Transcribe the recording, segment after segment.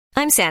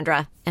I'm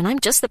Sandra, and I'm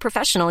just the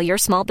professional your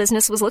small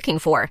business was looking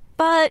for.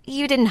 But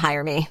you didn't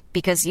hire me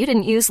because you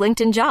didn't use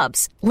LinkedIn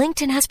Jobs.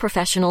 LinkedIn has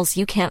professionals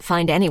you can't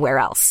find anywhere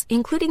else,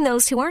 including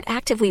those who aren't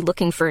actively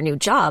looking for a new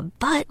job,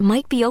 but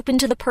might be open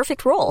to the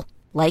perfect role,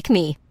 like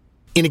me.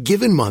 In a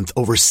given month,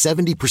 over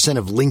 70%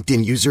 of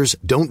LinkedIn users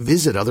don't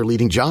visit other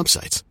leading job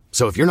sites.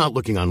 So if you're not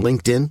looking on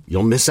LinkedIn,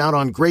 you'll miss out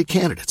on great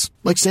candidates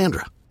like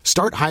Sandra.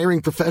 Start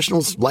hiring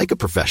professionals like a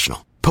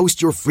professional.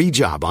 Post your free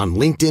job on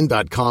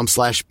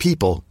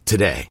linkedin.com/people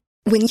today.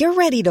 When you're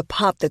ready to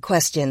pop the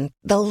question,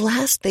 the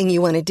last thing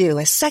you want to do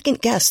is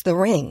second-guess the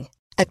ring.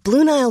 At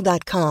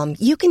BlueNile.com,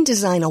 you can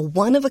design a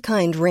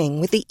one-of-a-kind ring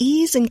with the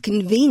ease and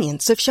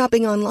convenience of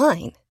shopping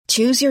online.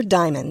 Choose your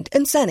diamond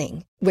and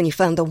setting. When you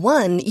find the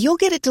one, you'll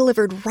get it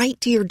delivered right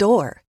to your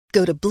door.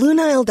 Go to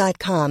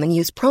BlueNile.com and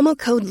use promo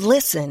code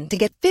LISTEN to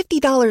get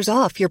 $50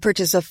 off your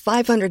purchase of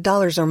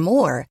 $500 or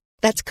more.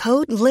 That's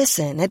code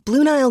LISTEN at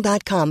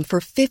BlueNile.com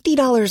for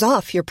 $50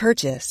 off your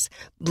purchase.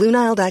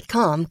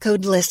 BlueNile.com,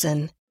 code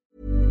LISTEN.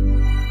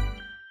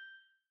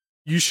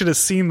 You should have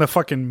seen the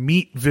fucking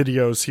meat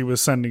videos he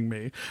was sending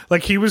me.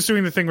 Like, he was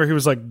doing the thing where he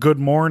was like, good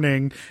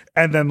morning,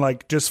 and then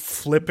like just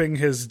flipping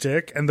his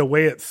dick, and the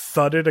way it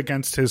thudded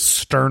against his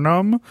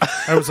sternum,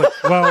 I was like,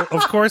 well,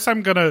 of course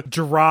I'm gonna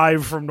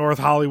drive from North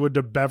Hollywood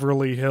to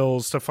Beverly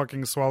Hills to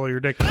fucking swallow your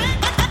dick.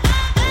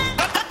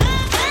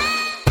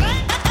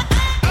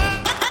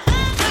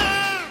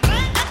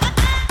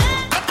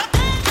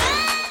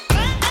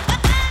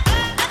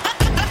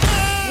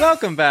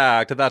 Welcome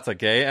back to That's a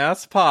Gay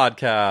Ass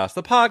Podcast,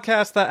 the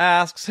podcast that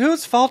asks,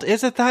 whose fault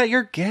is it that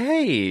you're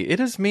gay? It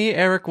is me,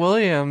 Eric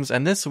Williams,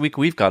 and this week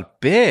we've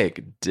got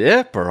Big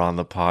Dipper on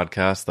the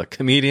podcast, the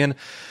comedian,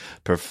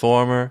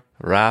 performer,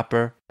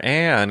 rapper,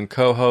 and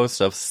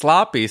co-host of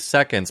Sloppy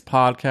Seconds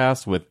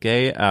podcast with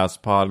Gay Ass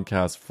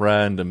Podcast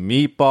friend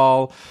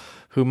Meatball,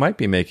 who might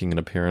be making an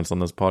appearance on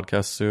this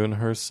podcast soon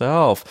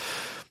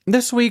herself.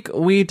 This week,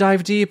 we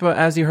dive deep,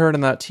 as you heard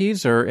in that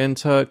teaser,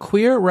 into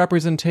queer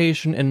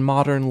representation in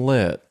modern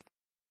lit.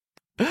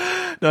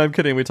 No, I'm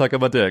kidding. We talk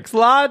about dicks.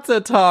 Lots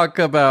of talk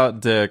about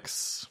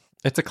dicks.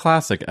 It's a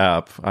classic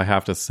app, I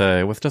have to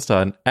say, with just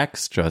an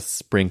extra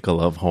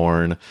sprinkle of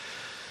horn.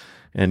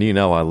 And you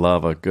know I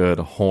love a good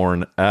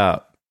horn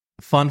app.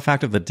 Fun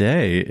fact of the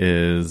day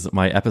is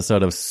my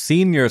episode of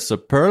Senior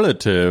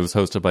Superlatives,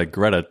 hosted by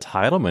Greta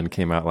Teitelman,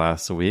 came out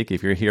last week.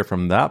 If you're here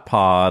from that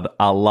pod,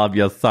 I love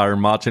you so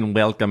much and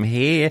welcome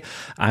here.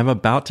 I'm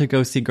about to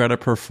go see Greta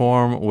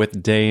perform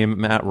with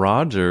Dame Matt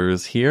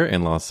Rogers here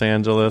in Los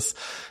Angeles.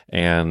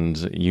 And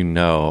you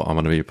know I'm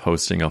going to be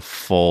posting a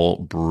full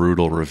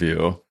brutal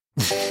review.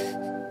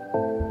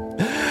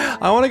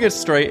 I want to get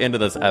straight into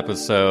this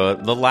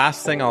episode. The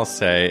last thing I'll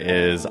say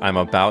is I'm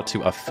about to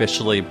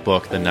officially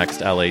book the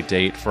next LA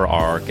date for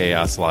our Gay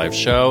Ass Live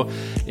show.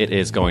 It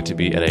is going to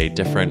be at a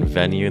different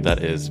venue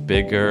that is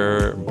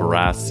bigger,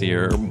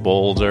 brassier,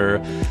 bolder,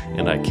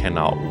 and I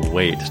cannot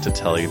wait to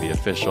tell you the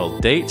official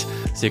date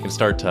so you can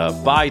start to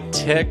buy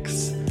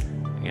tics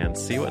and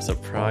see what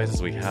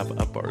surprises we have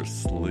up our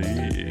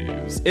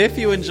sleeves. If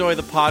you enjoy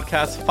the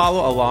podcast,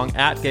 follow along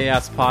at Gay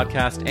Ass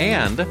Podcast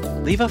and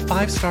leave a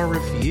 5-star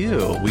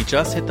review. We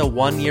just hit the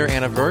 1-year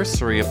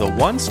anniversary of the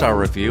 1-star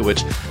review,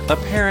 which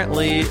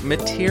apparently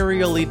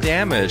materially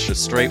damaged a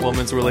straight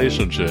woman's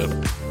relationship.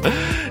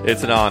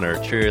 It's an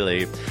honor,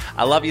 truly.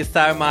 I love you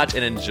so much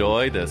and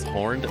enjoy this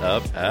horned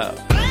up app.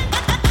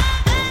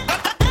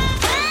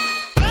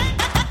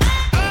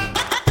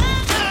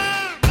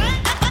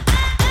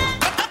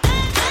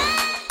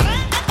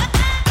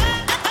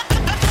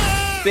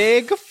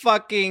 Big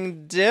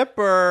fucking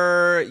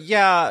Dipper.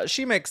 Yeah,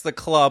 she makes the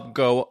club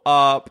go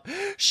up.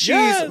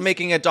 She's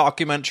making a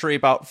documentary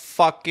about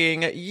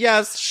fucking.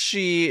 Yes,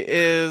 she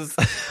is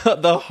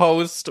the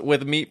host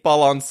with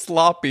Meatball on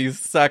Sloppy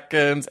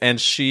Seconds,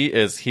 and she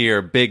is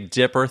here. Big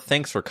Dipper,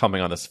 thanks for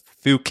coming on this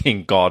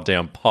fucking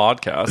goddamn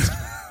podcast.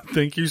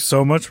 Thank you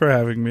so much for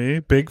having me.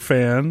 Big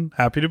fan.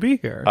 Happy to be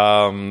here.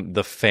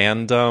 The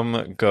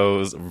fandom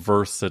goes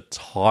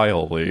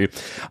versatilely.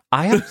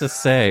 I have to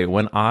say,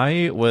 when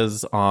I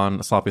was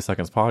on Sloppy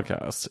Seconds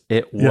podcast,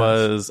 it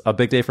was a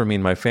big day for me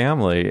and my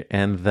family.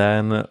 And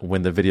then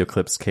when the video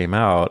clips came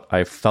out,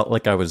 I felt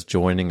like I was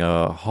joining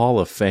a Hall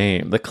of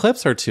Fame. The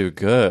clips are too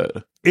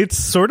good. It's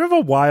sort of a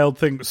wild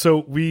thing.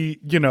 So we,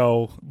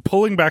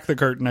 pulling back the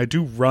curtain, I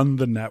do run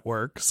the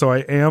network. So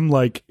I am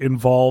like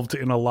involved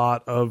in a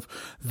lot of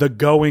the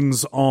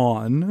goings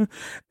on.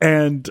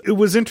 And it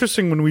was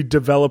interesting when we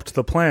developed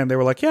the plan. They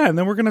were like, yeah, and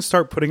then we're going to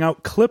start putting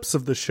out clips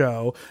of the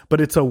show,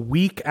 but it's a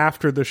week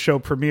after the show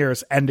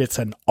premieres and it's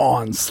an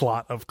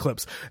onslaught of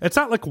clips. It's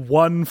not like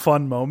one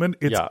fun moment.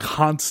 It's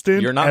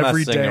constant. You're not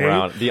every messing day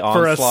around. The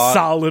for a onslaught,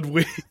 solid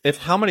week. It's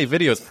how many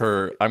videos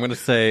per, I'm going to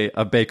say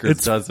a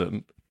baker's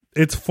dozen.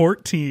 It's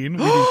 14.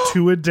 We do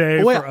 2 a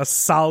day for a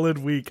solid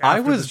week. After I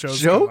was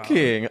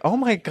joking. Oh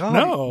my god!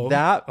 No,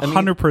 that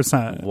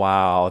 100%.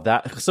 Wow.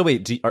 So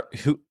wait,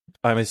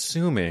 I'm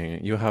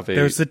assuming you have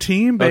There's a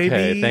team, baby.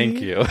 Okay,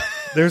 thank you.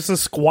 There's a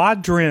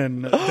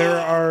squadron. There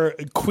are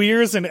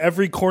queers in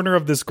every corner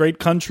of this great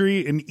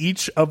country in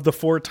each of the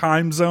 4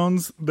 time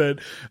zones that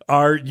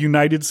our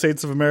United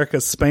States of America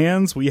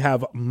spans. We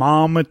have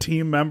mom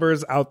team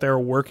members out there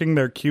working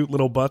their cute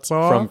little butts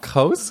off. From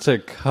coast to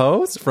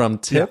coast, from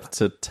tip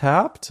to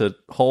tap, to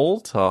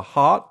hole to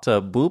hot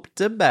to boop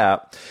to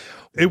bap.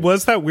 It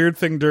was that weird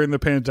thing during the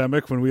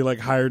pandemic when we like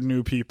hired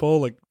new people.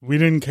 Like we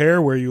didn't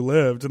care where you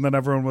lived. And then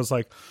everyone was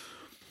like,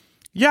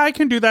 yeah, I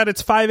can do that.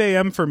 It's 5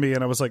 a.m. for me.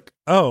 And I was like,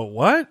 oh,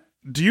 what?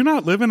 Do you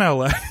not live in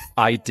LA?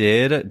 I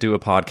did do a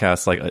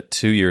podcast like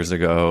 2 years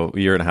ago, a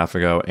year and a half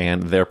ago,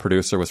 and their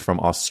producer was from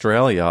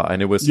Australia,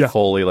 and it was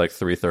fully like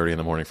 3:30 in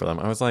the morning for them.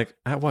 I was like,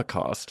 at what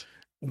cost?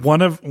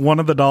 One of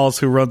the dolls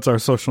who runs our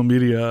social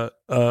media,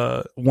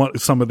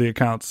 some of the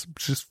accounts,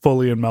 she's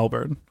fully in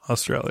Melbourne,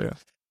 Australia.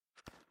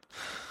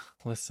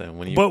 Listen,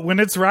 when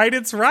it's right,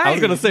 it's right. I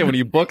was gonna say, when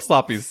you book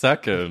sloppy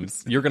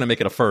seconds, you're gonna make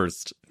it a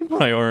first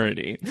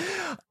priority.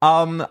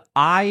 It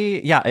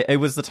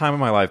was the time of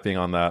my life being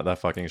on that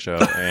fucking show,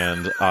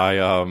 and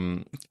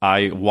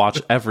I watch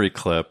every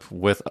clip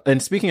with.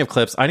 And speaking of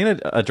clips, I need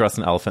to address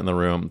an elephant in the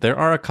room. There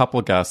are a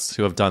couple guests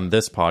who have done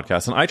this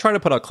podcast, and I try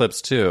to put out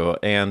clips too.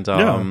 And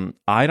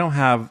I don't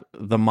have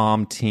the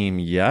mom team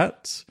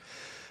yet.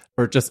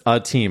 Or just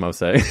a team, I would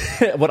say.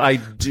 What I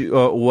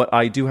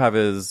do have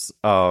is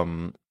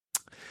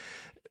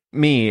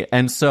me,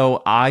 and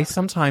so I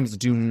sometimes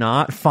do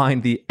not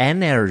find the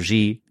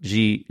energy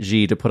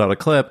to put out a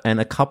clip, and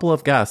a couple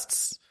of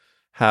guests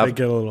they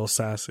get a little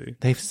sassy.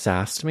 They've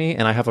sassed me,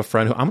 and I have a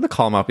friend who I'm going to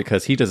call him out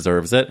because he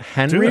deserves it.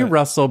 Henry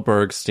Russell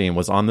Bergstein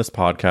was on this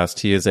podcast.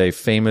 He is a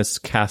famous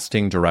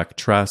casting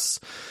directress.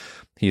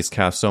 He's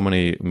cast so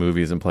many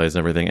movies and plays and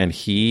everything, and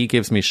he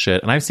gives me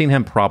shit. And I've seen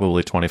him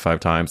probably 25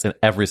 times, and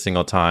every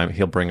single time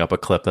he'll bring up a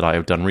clip that I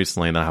have done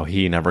recently and how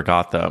he never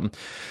got them.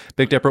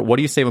 Big Dipper, what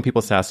do you say when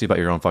people sass you about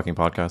your own fucking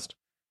podcast?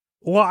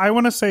 Well, I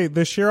want to say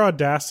the sheer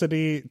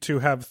audacity to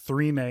have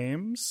 3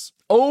 names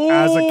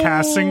as a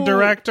casting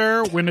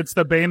director when it's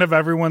the bane of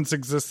everyone's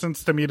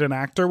existence to meet an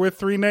actor with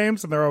 3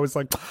 names. And they're always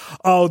like,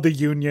 oh, the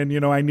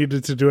union, I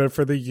needed to do it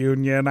for the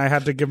union. I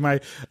had to give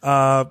my,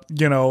 now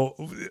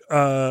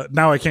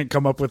I can't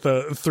come up with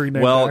a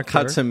 3-name actor.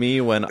 Cut to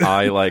me when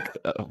I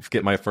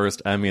get my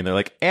first Emmy and they're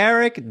like,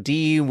 Eric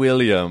D.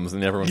 Williams.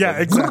 And everyone's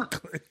like,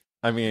 exactly.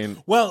 I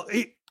mean, well,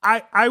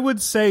 I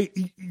would say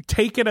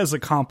take it as a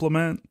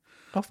compliment.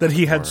 That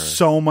he had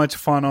so much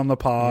fun on the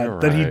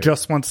pod that he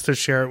just wants to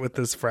share it with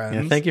his friends.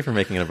 Yeah, thank you for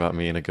making it about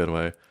me in a good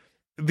way.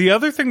 The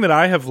other thing that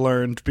I have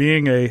learned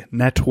being a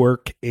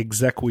network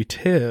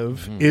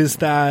executive is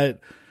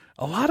that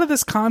a lot of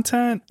this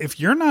content,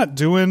 if you're not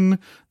doing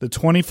the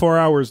 24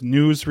 hours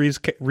news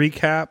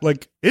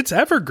recap, it's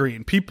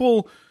evergreen.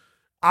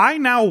 I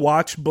now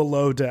watch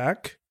Below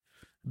Deck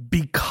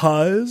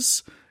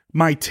because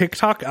my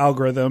TikTok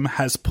algorithm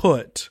has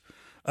put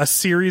a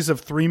series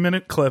of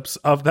 3-minute clips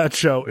of that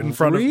show in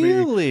front of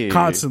me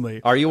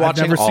constantly. Are you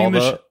watching all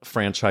the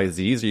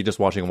franchisees? Or are you just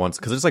watching once?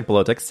 Because there's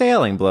Below Deck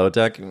Sailing, Below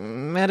Deck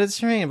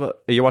Mediterranean. Are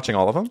you watching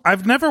all of them?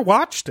 I've never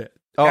watched it.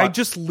 I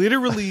just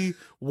literally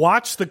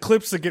watch the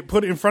clips that get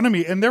put in front of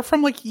me, and they're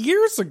from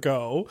years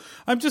ago.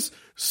 I'm just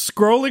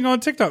scrolling on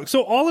TikTok.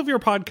 So all of your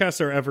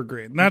podcasts are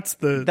evergreen.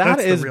 That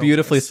is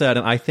beautifully said.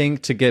 And I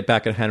think to get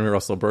back at Henry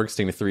Russell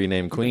Bergstein, the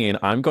 3-name queen,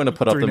 I'm going to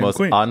put up the most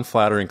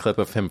unflattering clip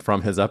of him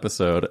from his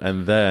episode,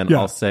 and then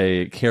I'll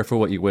say, careful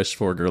what you wish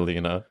for,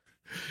 Gerlina.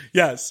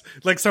 Yes,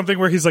 something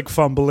where he's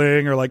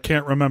fumbling or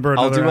can't remember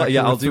another.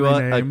 I'll do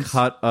a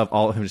cut of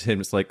all of him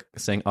just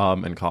saying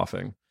and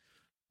coughing.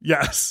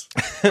 Yes.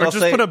 Or just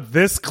put up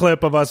this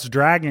clip of us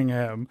dragging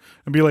him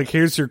and be like,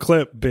 here's your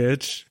clip,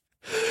 bitch.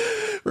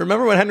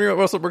 Remember when Henry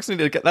Russell Bergstein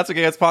did That's a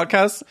Gay Ass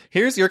Podcast?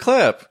 Here's your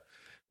clip.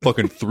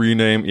 Fucking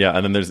 3-name. Yeah,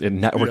 and then there's a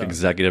network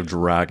executive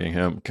dragging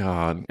him.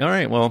 God. All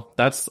right, well,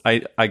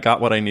 I got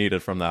what I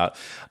needed from that.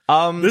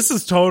 This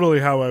is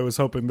totally how I was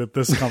hoping that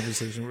this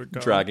conversation would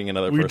go. Dragging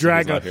another person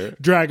who's not here.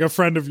 Drag a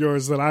friend of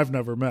yours that I've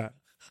never met.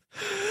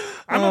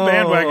 I'm a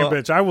bandwagon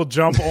bitch. I will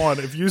jump on.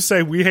 If you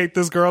say we hate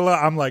this girl,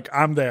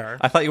 I'm there.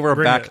 I thought you were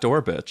a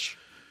backdoor bitch.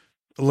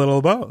 A little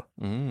of both.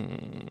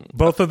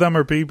 Both of them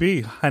are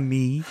BB,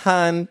 honey.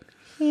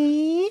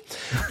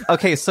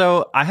 Okay,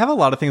 so I have a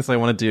lot of things I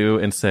want to do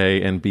and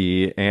say and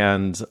be,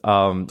 and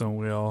don't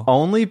we all?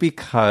 Only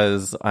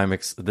because I'm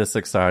this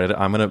excited,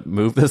 I'm going to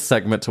move this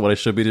segment to what I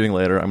should be doing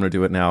later. I'm going to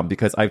do it now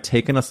because I've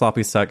taken a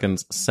Sloppy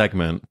Seconds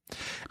segment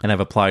and I've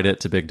applied it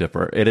to Big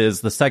Dipper. It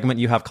is the segment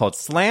you have called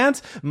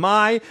Slant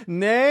My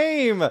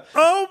Name.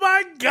 Oh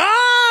my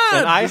God!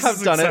 And I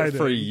have done it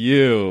for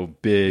you,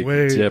 Big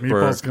Dipper.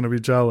 Meatball's going to be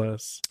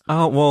jealous.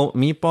 Oh, well,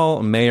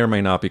 Meatball may or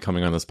may not be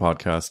coming on this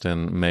podcast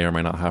and may or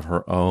may not have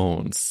her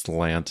own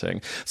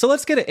slanting. So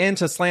let's get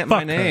into Slant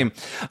My Name.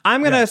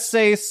 I'm going to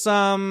say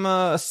some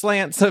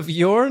slants of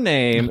your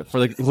name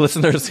for the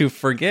listeners who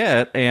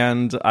forget,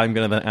 and I'm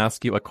going to then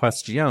ask you a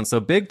question. So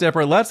Big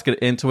Dipper, let's get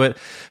into it.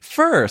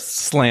 First,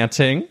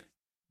 slanting,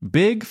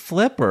 Big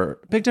Flipper.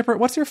 Big Dipper,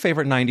 what's your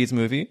favorite 90s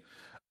movie?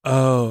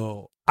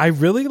 Oh, I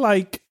really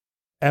like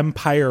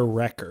Empire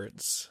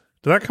Records.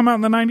 Did that come out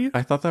in the 90s?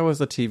 I thought that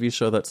was a TV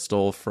show that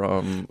stole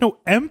from... No,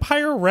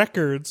 Empire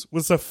Records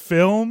was a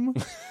film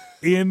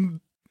in,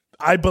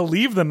 I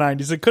believe, the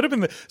 90s. It could have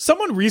been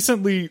someone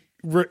recently...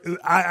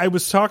 I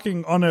was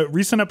talking on a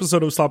recent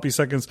episode of Sloppy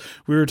Seconds.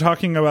 We were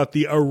talking about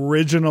the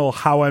original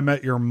How I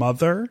Met Your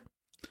Mother.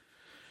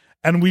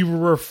 And we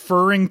were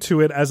referring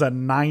to it as a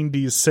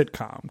 90s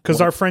sitcom.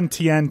 Because our friend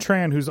Tien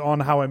Tran, who's on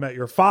How I Met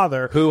Your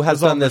Father, who has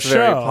done this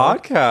very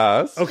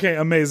podcast. Okay,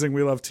 amazing.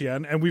 We love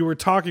Tien. And we were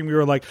talking, we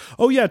were like,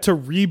 oh yeah, to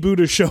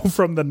reboot a show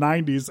from the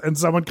 90s. And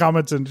someone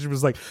commented, and she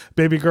was like,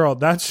 baby girl,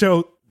 that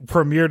show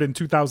premiered in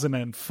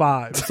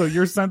 2005. So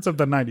your sense of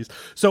the 90s.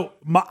 So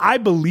I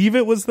believe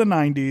it was the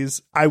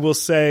 90s. I will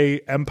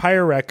say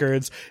Empire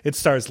Records. It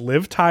stars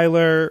Liv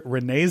Tyler,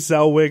 Renee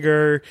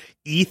Zellweger,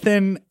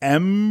 Ethan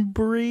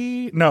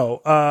Embry.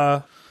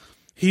 No,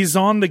 he's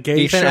on the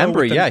gay show. Ethan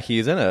Embry, yeah,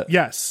 he's in it.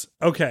 Yes.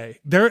 Okay.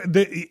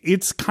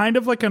 It's kind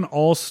of like an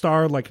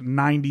all-star, like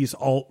 90s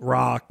alt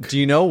rock. Do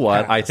you know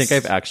what? cast. I think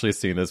I've actually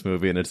seen this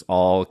movie and it's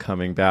all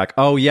coming back.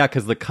 Oh yeah,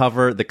 because the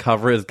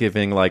cover is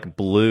giving like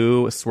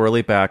blue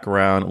swirly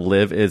background.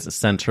 Liv is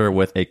center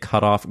with a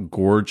cut-off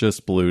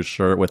gorgeous blue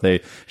shirt with a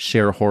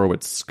Cher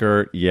Horowitz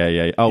skirt.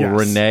 Yeah. Oh, yes.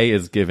 Renee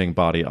is giving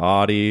body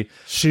Audie.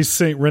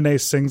 Renee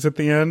sings at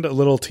the end, a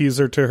little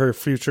teaser to her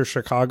future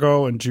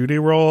Chicago and Judy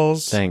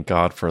roles. Thank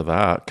God for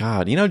that.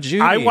 God, you know,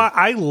 Judy.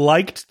 I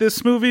liked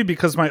this movie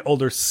because my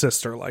older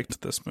sister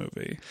liked this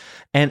movie.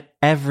 And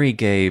every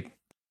gay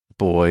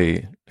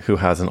boy who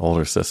has an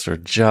older sister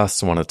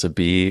just wanted to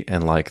be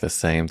and like the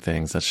same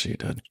things that she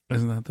did.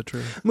 Isn't that the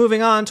truth?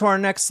 Moving on to our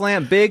next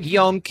slam, Big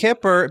Yom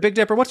Kippur. Big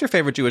Dipper, what's your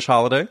favorite Jewish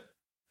holiday?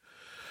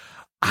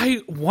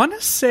 I want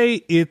to say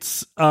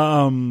it's,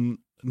 now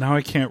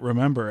I can't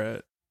remember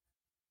it.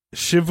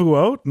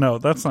 Shavuot? No,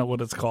 that's not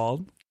what it's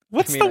called.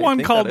 What's the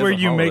one called where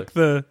you make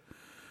the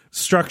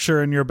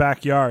structure in your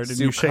backyard and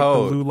you shake the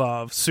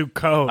lulav?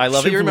 Sukkot. I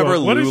love that you remember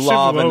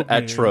lulav and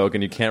etrog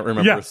and you can't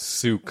remember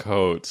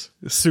Sukkot.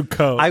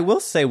 Sukkot. I will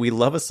say we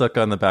love a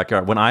sukkah in the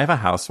backyard. When I have a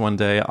house one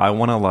day, I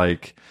want to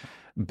like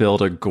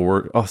build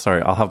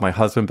I'll have my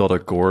husband build a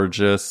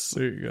gorgeous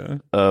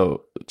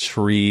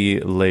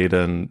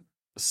tree-laden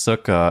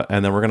sukkah,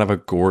 and then we're going to have a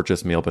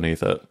gorgeous meal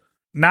beneath it.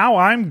 Now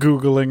I'm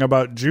Googling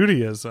about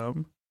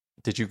Judaism.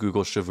 Did you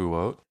Google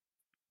Shavuot?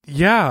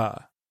 Yeah.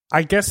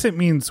 I guess it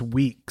means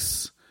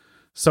weeks.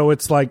 So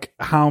it's like,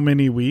 how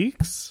many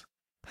weeks?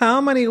 How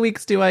many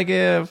weeks do I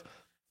give?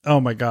 Oh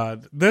my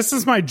God. This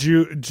is my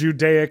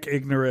Judaic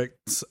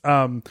ignorance.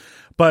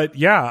 But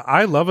yeah,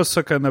 I love a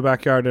sukkah in the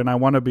backyard and I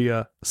want to be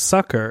a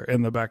sucker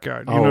in the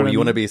backyard. You know what I mean?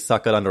 Want to be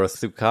sucked under a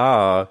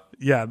sukkah.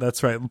 Yeah,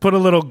 that's right. Put a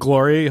little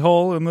glory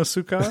hole in the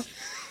sukkah.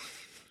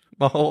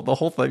 The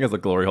whole thing is a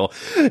glory hole.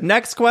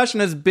 Next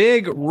question is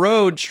Big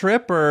Road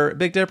Tripper.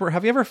 Big Dipper,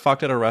 have you ever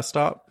fucked at a rest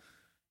stop?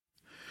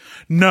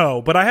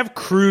 No, but I have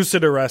cruised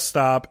at a rest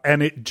stop,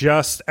 and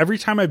every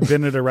time I've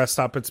been at a rest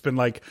stop, it's been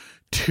like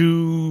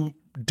 2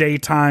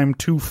 daytime,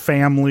 2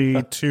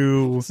 family,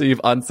 2... So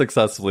you've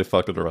unsuccessfully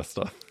fucked at a rest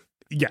stop?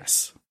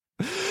 Yes.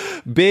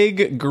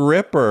 Big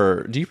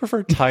Gripper, do you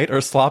prefer tight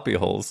or sloppy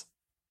holes?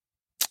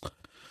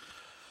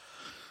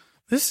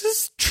 This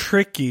is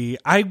tricky.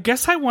 I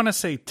guess I want to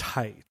say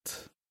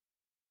tight.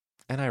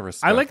 And I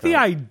respect I like that. the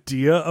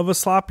idea of a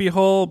sloppy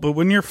hole, but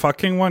when you're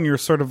fucking one, you're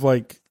sort of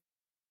like,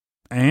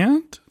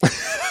 and? ...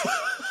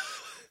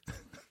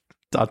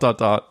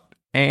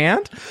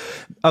 And?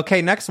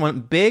 Okay, next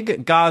one.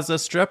 Big Gaza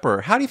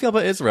Stripper. How do you feel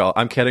about Israel?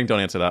 I'm kidding. Don't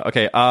answer that.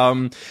 Okay,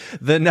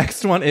 the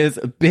next one is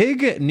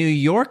Big New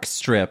York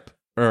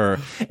Stripper.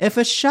 If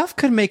a chef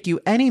could make you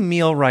any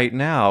meal right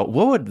now,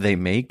 what would they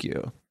make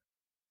you?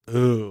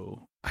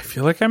 Ooh. I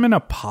feel like I'm in a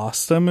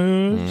pasta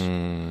mood.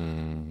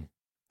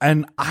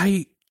 And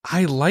I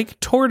like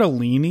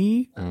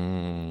tortellini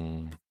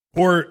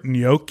or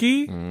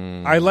gnocchi.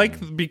 I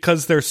like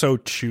because they're so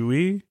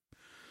chewy.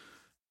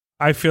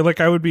 I feel like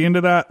I would be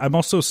into that. I'm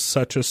also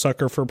such a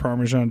sucker for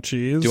Parmesan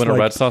cheese. Do you want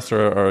a red sauce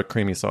or a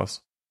creamy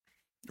sauce?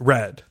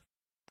 Red.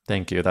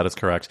 Thank you. That is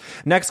correct.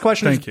 Next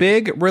question is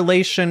Big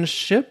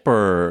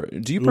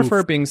Relationshipper. Do you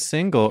prefer being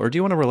single or do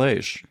you want a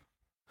relation?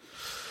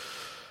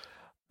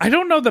 I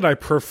don't know that I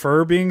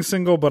prefer being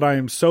single, but I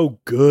am so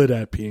good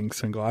at being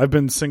single. I've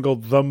been single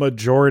the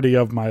majority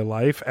of my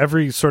life.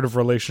 Every sort of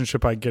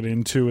relationship I get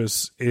into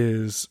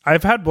is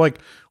I've had like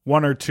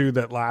 1 or 2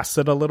 that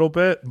lasted a little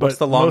bit. But what's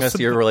the longest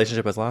your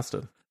relationship has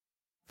lasted?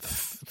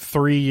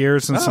 3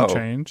 years and some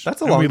change.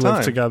 That's a long time. We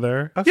lived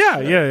together. Oh,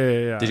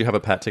 yeah. Did you have a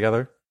pet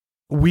together?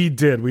 We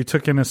did. We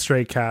took in a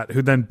stray cat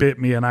who then bit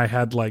me, and I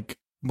had like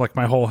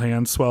my whole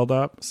hand swelled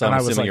up. So and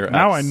I'm I was like,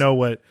 now I know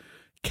what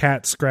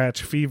cat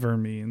scratch fever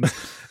means.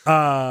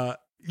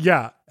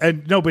 Yeah.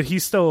 And no, but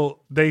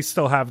they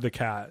still have the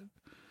cat.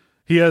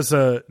 He has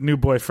a new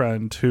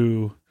boyfriend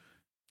who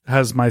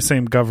has my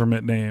same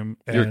government name.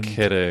 And, you're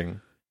kidding.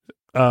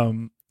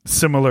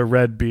 similar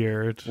red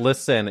beard.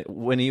 Listen,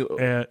 when you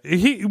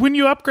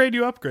upgrade,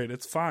 you upgrade.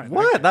 It's fine.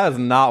 What? That is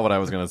not what I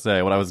was going to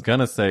say. What I was going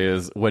to say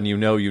is when you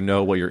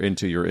know what you're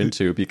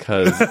into,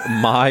 because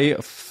my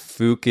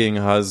fucking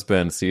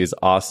husband sees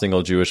a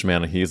single Jewish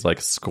man and he's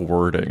like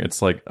squirting.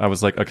 It's like, I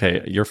was like,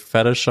 okay, you're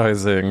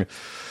fetishizing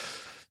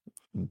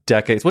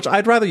decades, which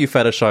I'd rather you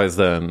fetishize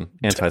than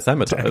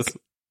anti-Semitize.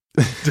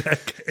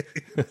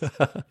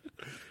 Decade.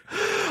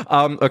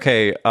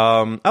 Okay.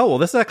 Oh, well,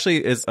 this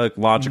actually is a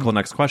logical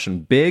next question.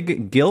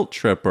 Big guilt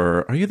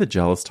tripper. Are you the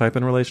jealous type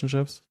in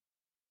relationships?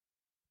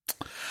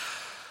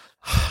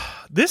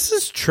 This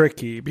is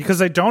tricky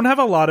because I don't have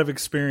a lot of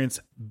experience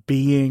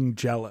being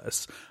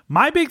jealous.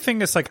 My big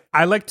thing is like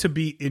I like to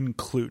be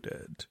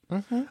included.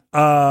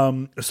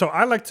 So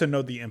I like to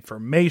know the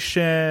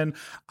information.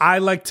 I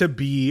like to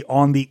be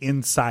on the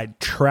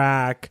inside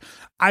track.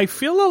 I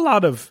feel a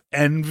lot of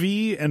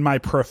envy in my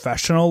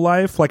professional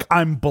life. Like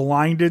I'm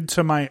blinded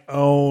to my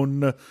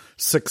own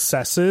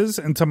successes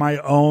and to my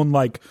own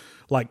like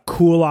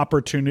cool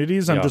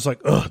opportunities. I'm just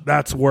like, ugh,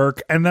 that's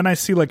work. And then I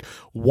see like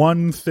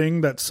one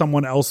thing that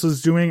someone else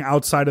is doing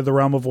outside of the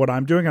realm of what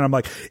I'm doing. And I'm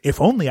like,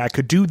 if only I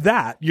could do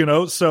that, you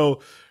know? So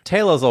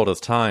tale as old as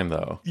time,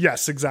 though.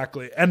 Yes,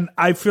 exactly. And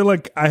I feel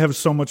like I have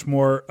so much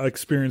more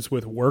experience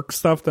with work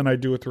stuff than I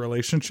do with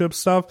relationship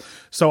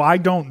stuff. So I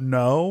don't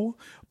know,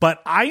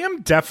 but I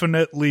am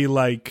definitely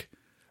like,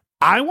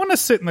 I want to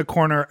sit in the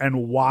corner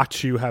and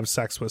watch you have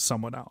sex with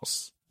someone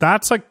else.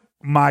 That's like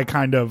my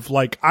kind of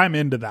like, I'm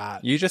into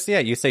that. You just,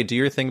 you say do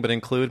your thing, but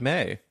include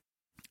May.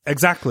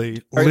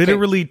 Exactly.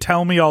 Literally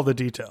tell me all the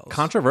details.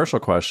 Controversial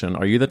question.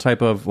 Are you the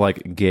type of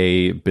like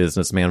gay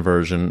businessman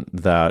version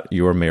that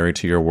you are married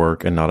to your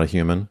work and not a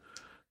human?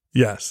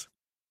 Yes.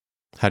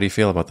 How do you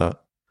feel about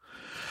that?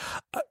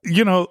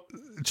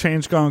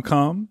 Change gonna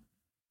come.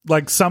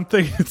 Like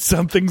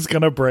something's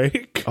gonna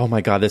break. Oh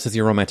my God, this is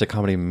your romantic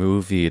comedy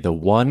movie. The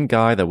one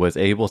guy that was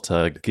able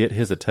to get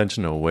his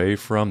attention away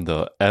from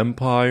the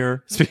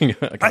empire. Speaking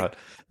of God.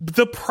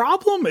 The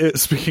problem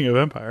is, speaking of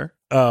empire,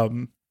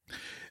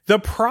 the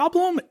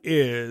problem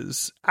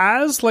is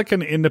as like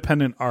an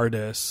independent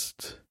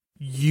artist,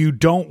 you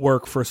don't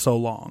work for so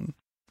long.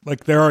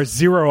 Like there are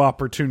zero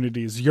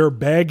opportunities. You're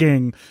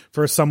begging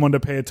for someone to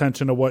pay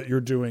attention to what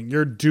you're doing.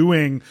 You're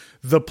doing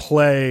the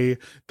play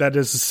that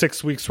is a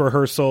 6 weeks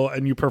rehearsal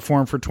and you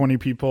perform for 20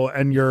 people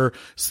and your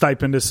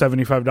stipend is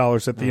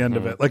 $75 at the end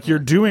of it. Like you're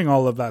doing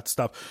all of that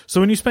stuff. So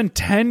when you spend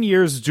 10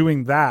 years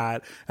doing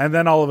that and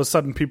then all of a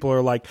sudden people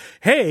are like,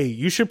 hey,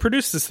 you should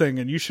produce this thing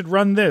and you should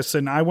run this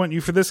and I want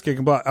you for this gig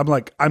and blah. I'm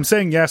like, I'm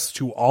saying yes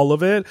to all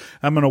of it.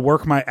 I'm going to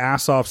work my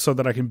ass off so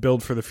that I can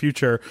build for the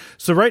future.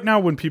 So right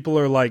now when people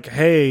are like,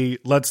 hey,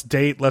 let's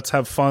date, let's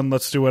have fun,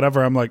 let's do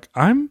whatever, I'm like,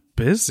 I'm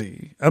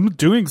busy. I'm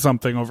doing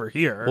something over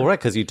here. Well, right,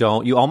 because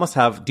you almost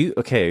have, do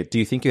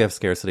you think you have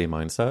scarcity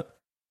mindset?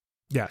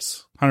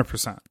 Yes,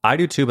 100%. I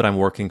do too, but I'm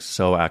working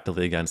so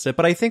actively against it.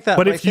 But I think that...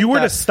 But if you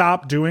were to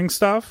stop doing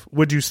stuff,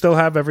 would you still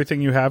have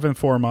everything you have in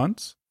 4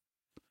 months?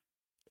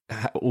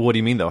 What do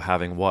you mean, though?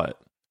 Having what?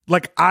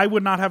 Like, I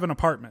would not have an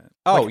apartment.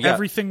 Oh, like, yeah.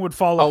 Everything would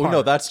fall apart. Oh,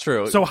 no, that's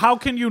true. So how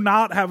can you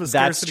not have a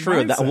scarcity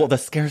mindset? That's true. Well, the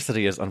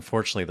scarcity is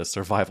unfortunately the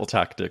survival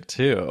tactic,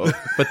 too.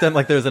 But then,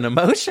 like, there's an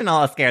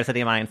emotional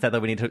scarcity mindset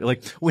that we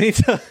need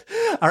to,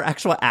 our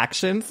actual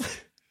actions,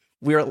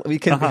 we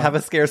can have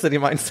a scarcity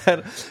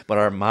mindset, but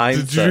our mindset...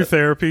 Did you do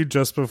therapy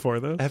just before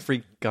this?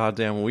 Every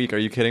goddamn week. Are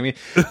you kidding me?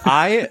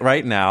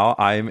 Right now,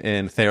 I'm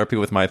in therapy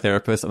with my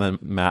therapist, and then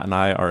Matt and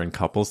I are in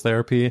couples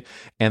therapy,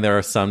 and there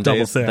are some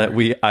days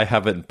that I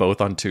have it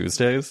both on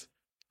Tuesdays.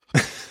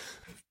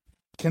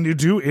 Can you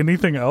do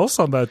anything else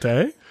on that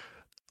day?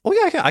 Oh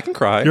yeah, I can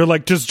cry. You're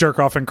like, just jerk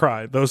off and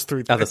cry. Those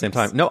three things. At the same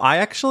time. No,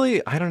 I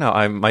don't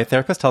know. My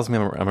therapist tells me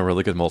I'm a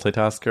really good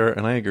multitasker,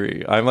 and I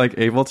agree. I'm like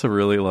able to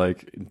really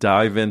like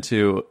dive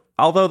into.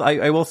 Although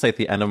I will say, at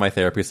the end of my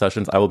therapy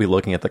sessions, I will be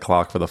looking at the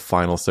clock for the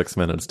final 6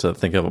 minutes to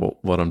think of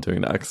what I'm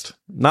doing next.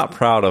 Not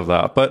proud of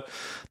that, but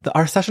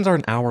our sessions are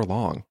an hour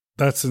long.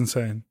 That's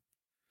insane.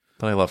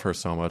 But I love her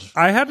so much.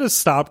 I had to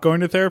stop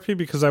going to therapy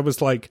because I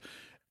was like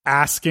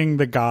asking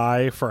the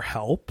guy for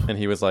help, and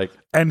he was like,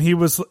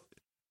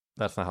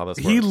 that's not how this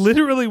works. He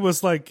literally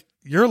was like,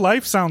 your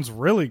life sounds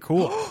really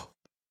cool.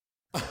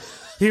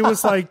 He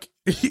was like,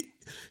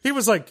 he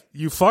was like,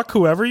 you fuck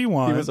whoever you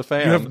want. He was a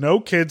fan. You have no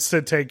kids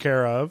to take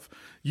care of.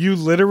 You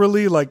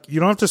literally, like, you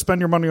don't have to spend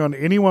your money on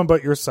anyone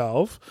but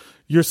yourself.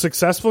 You're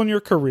successful in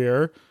your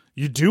career.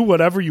 You do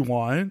whatever you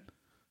want.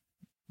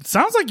 It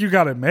sounds like you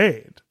got it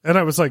made. And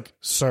I was like,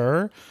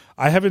 sir,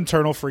 I have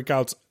internal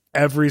freakouts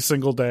every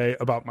single day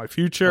about my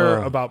future,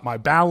 about my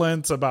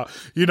balance, about,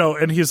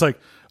 and he's like,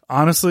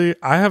 honestly,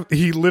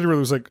 he literally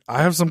was like,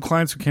 I have some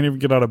clients who can't even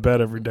get out of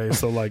bed every day.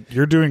 So like,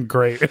 you're doing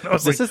great. And I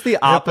was this is the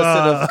opposite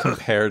of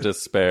compare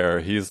despair.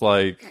 He's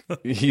like,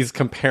 he's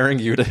comparing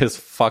you to his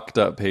fucked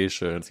up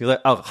patients. He's like,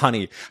 oh,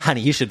 honey,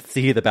 you should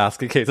see the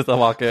basket cases that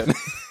walk in.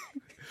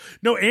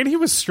 No, and he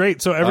was straight.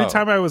 So every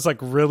time I was like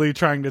really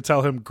trying to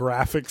tell him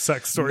graphic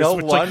sex stories. No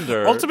which,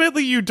 wonder. Like,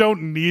 ultimately, you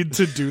don't need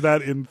to do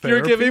that in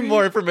therapy. You're giving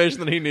more information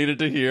than he needed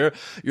to hear.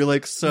 You're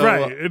like, so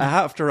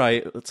after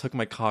I took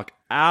my cock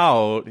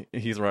out,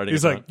 he's writing.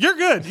 He's like, you're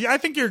good. Yeah, I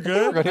think you're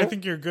good. I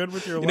think you're good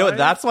with your life. You know what?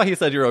 That's why he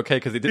said you're okay,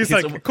 because he's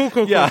like,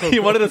 cool. Yeah, cool,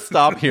 he wanted to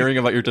stop hearing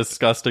about your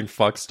disgusting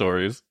fuck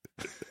stories.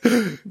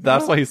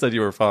 That's why he said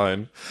you were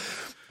fine.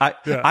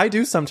 I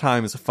do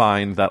sometimes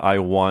find that I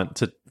want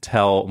to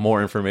tell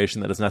more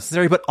information that is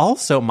necessary, but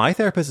also my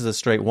therapist is a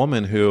straight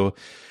woman who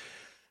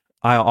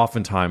I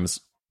oftentimes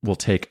will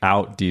take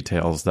out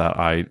details that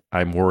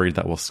I'm worried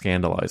that will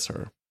scandalize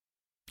her.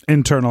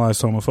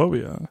 Internalized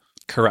homophobia.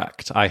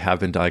 Correct. I have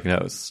been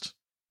diagnosed.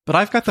 But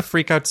I've got the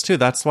freakouts too.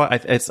 That's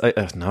why it's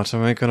not to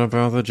make it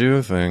about the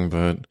Jew thing,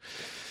 but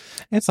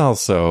it's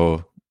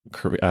also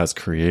as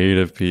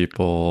creative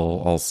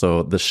people.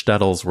 Also, the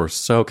shtetls were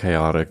so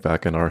chaotic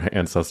back in our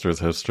ancestors'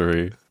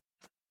 history.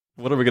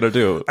 What are we going to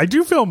do? I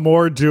do feel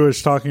more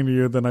Jewish talking to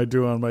you than I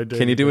do on my day.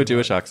 Can you do a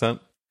Jewish accent?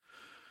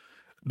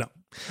 No.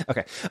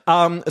 Okay.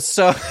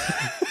 So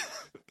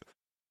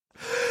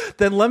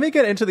then let me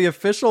get into the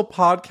official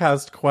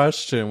podcast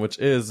question, which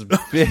is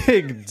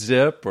Big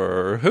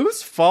Dipper.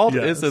 Whose fault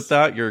is it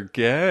that you're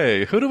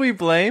gay? Who do we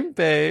blame,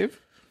 babe?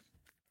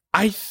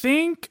 I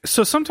think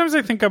so. Sometimes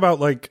I think about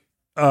like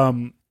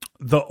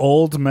the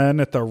old men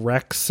at the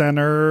rec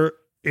center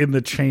in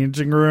the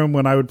changing room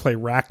when I would play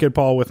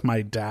racquetball with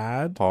my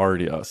dad.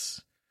 Party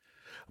us.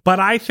 But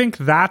I think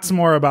that's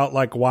more about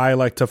like why I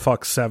like to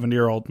fuck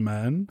 70-year-old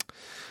men.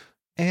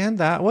 And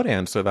that would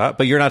answer that.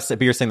 But you're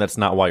saying that's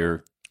not why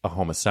you're a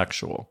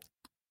homosexual.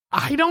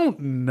 I don't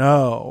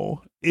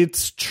know.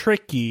 It's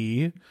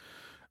tricky.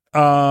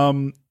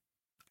 I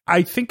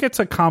think it's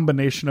a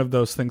combination of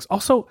those things.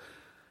 Also,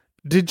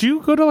 did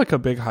you go to like a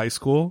big high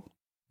school?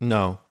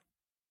 No.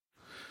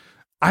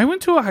 I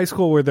went to a high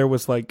school where there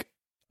was like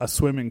a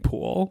swimming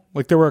pool.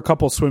 Like there were a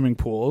couple swimming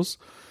pools.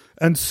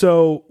 And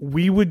so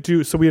we had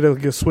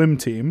like a swim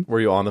team.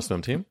 Were you on the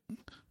swim team?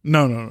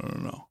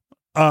 No.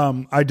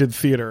 I did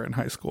theater in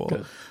high school.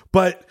 Good.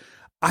 But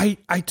I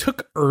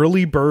took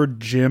early bird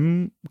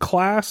gym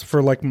class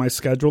for like my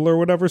schedule or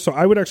whatever. So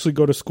I would actually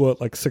go to school at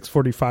like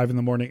 6:45 in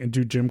the morning and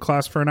do gym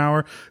class for an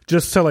hour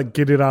just to like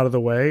get it out of the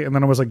way. And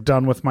then I was like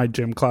done with my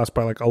gym class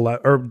by like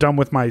 11, or done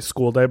with my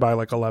school day by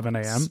like 11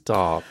 a.m.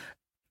 Stop.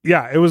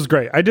 Yeah, it was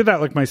great. I did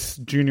that like my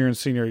junior and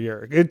senior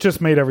year. It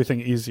just made everything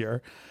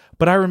easier.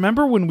 But I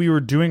remember when we were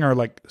doing our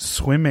like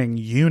swimming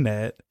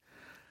unit,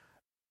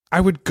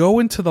 I would go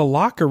into the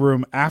locker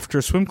room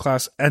after swim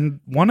class and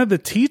one of the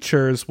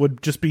teachers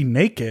would just be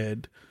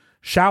naked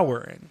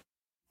showering.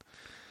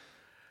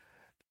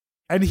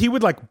 And he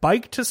would like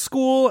bike to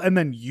school and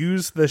then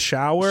use the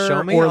shower.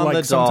 Show me or on like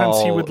the sometimes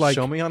doll. he would like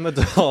Show me on the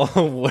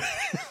doll.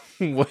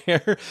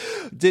 where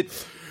did...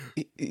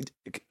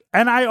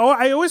 And I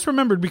always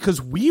remembered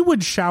because we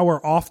would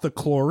shower off the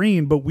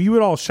chlorine, but we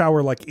would all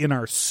shower like in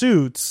our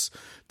suits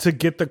to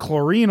get the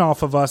chlorine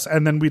off of us.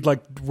 And then we'd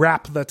like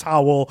wrap the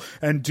towel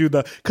and do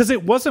because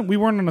we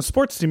weren't on a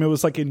sports team. It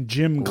was like in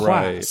gym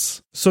class.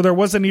 Right. So there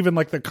wasn't even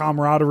like the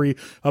camaraderie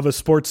of a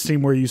sports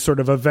team where you sort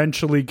of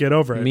eventually get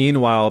over it.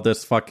 Meanwhile,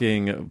 this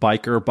fucking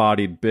biker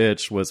bodied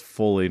bitch was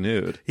fully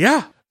nude.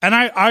 Yeah. And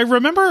I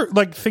remember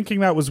like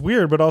thinking that was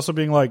weird, but also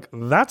being like,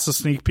 that's a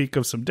sneak peek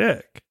of some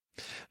dick.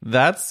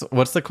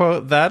 What's the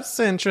quote? That's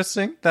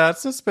interesting.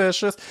 That's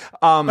suspicious.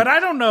 But I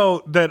don't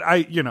know that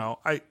I don't know.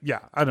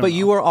 But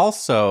you were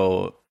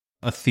also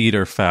a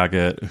theater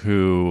faggot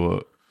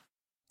who,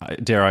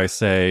 dare I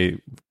say,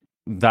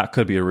 that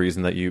could be a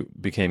reason that you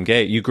became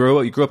gay. You grew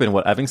up in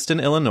Evanston,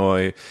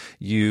 Illinois.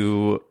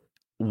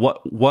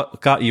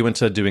 What got you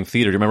into doing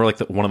theater? Do you remember like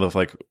one of the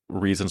like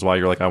reasons why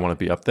you're like, I want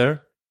to be up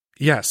there?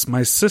 Yes,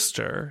 my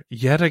sister,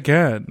 yet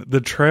again, the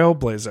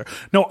trailblazer.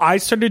 No, I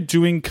started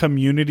doing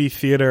community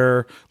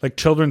theater, like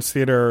children's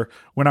theater,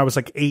 when I was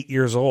like 8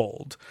 years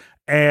old.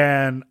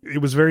 And it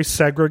was very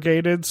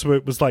segregated. So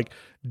it was like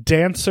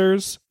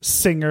dancers,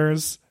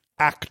 singers,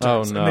 actors.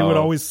 Oh, no. And they would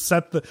always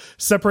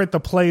separate the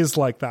plays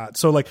like that.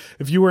 So like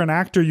if you were an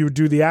actor, you would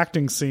do the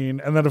acting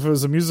scene. And then if it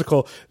was a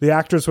musical, the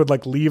actors would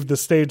like leave the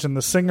stage and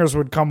the singers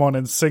would come on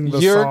and sing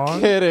the song. You're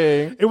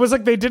kidding. It was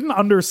like they didn't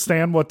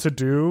understand what to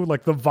do,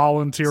 like the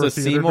volunteer so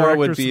theater Seymour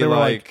directors. would be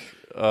like,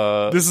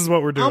 this is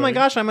what we're doing. Oh my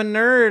gosh, I'm a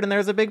nerd and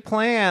there's a big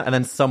plan. And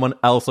then someone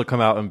else would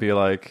come out and be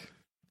like,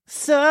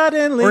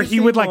 suddenly. Or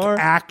he would like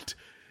act.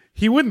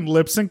 He wouldn't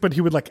lip sync, but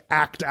he would like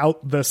act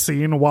out the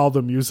scene while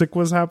the music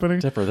was happening.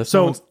 Dipper, this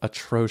sounds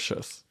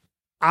atrocious.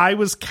 I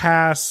was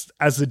cast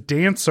as a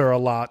dancer a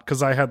lot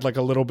because I had like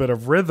a little bit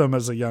of rhythm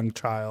as a young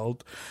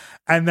child.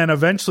 And then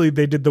eventually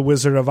they did The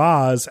Wizard of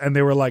Oz and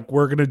they were like,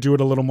 we're going to do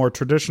it a little more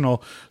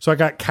traditional. So I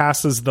got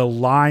cast as the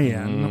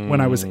lion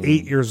when I was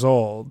 8 years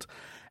old.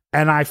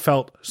 And I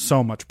felt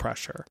so much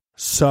pressure.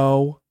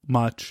 So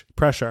much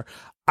pressure.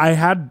 I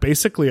had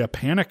basically a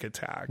panic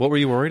attack. What were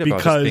you worried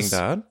about? Just being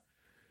bad?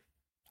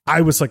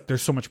 I was like,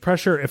 there's so much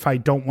pressure. If I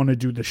don't want to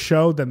do the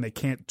show, then they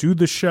can't do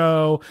the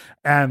show.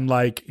 And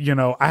like, you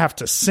know, I have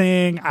to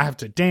sing, I have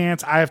to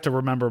dance, I have to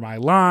remember my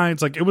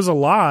lines. Like, it was a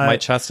lot. My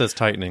chest is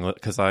tightening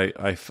because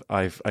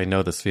I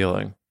know this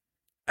feeling.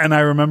 And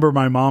I remember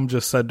my mom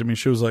just said to me,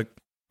 she was like,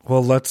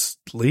 well, let's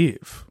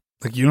leave.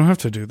 Like, you don't have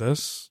to do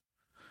this.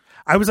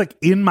 I was like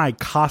in my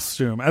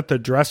costume at the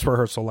dress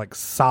rehearsal, like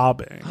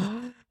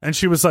sobbing. And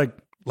she was like,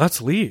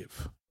 let's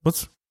leave.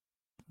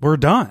 We're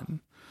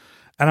done.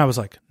 And I was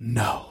like,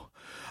 no,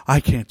 I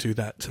can't do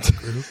that to the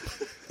group.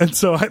 And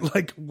so I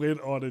like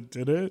went on and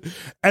did it.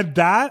 And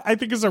that I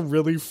think is a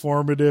really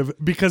formative,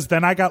 because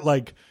then I got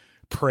like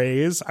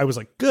praise. I was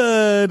like,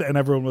 good. And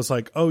everyone was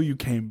like, oh, you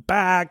came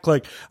back.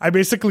 Like, I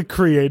basically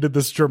created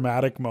this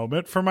dramatic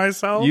moment for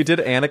myself. You did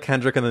Anna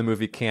Kendrick in the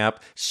movie Camp.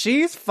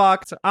 She's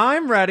fucked.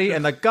 I'm ready.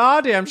 And the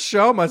goddamn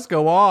show must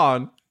go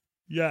on.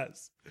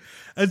 Yes.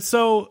 And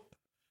so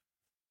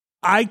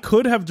I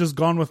could have just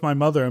gone with my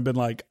mother and been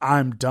like,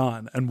 I'm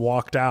done, and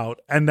walked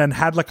out, and then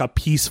had like a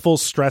peaceful,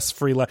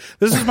 stress-free life.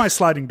 This is my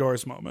sliding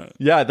doors moment.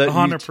 Yeah, that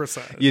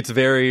 100%. It's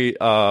very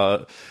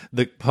the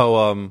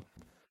poem.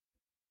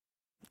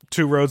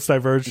 Two roads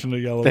diverged in a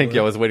yellow. Thank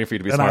you. I was waiting for you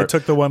to be and smart. I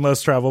took the one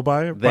less traveled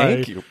by.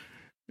 Thank you,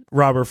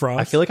 Robert Frost.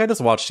 I feel like I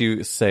just watched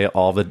you say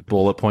all the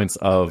bullet points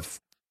of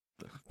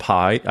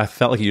pi. I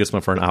felt like you just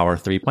went for an hour.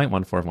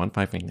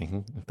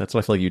 3.1415. That's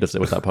what I feel like you just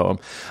did with that poem.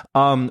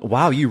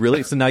 Wow, you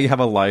really. So now you have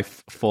a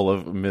life full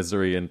of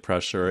misery and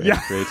pressure and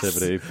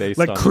creativity based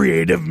like on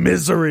creative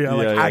misery.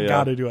 I Yeah.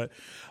 gotta do it.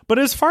 But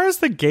as far as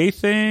the gay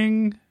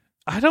thing,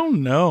 I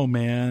don't know,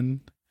 man.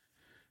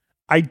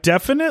 I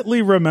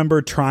definitely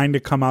remember trying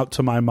to come out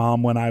to my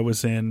mom when I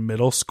was in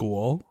middle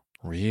school.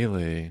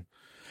 Really?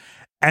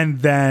 And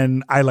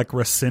then I like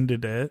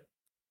rescinded it.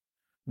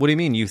 What do you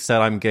mean? You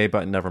said I'm gay,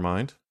 but never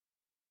mind.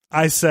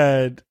 I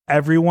said,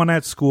 everyone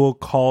at school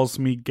calls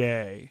me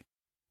gay.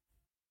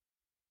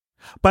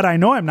 But I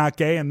know I'm not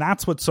gay, and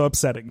that's what's so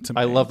upsetting to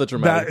me. I love the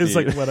dramatic That is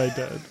like what I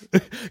did.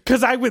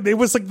 Because it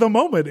was like the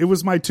moment. It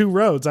was my two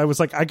roads. I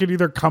was like, I could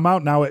either come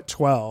out now at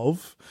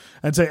 12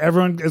 and say,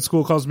 everyone at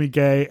school calls me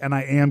gay, and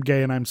I am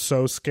gay, and I'm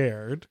so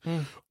scared.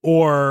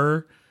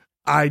 Or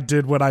I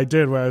did what I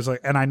did, where I was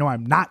like, and I know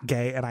I'm not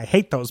gay, and I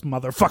hate those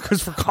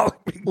motherfuckers for calling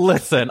me gay.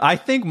 Listen, I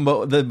think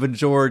the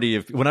majority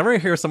of, whenever I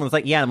hear someone's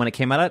like, yeah, when it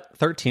came out at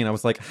 13, I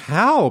was like,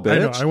 how, bitch? I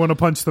know, I want to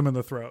punch them in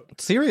the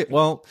throat. Serious?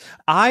 Well,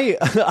 I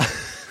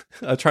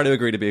try to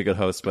agree to be a good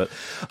host, but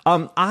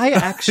I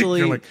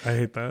actually You're like, I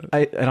hate that.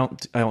 I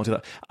don't do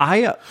that.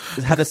 I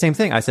had the same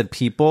thing. I said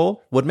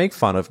people would make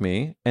fun of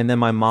me, and then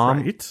my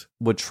mom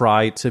would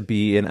try to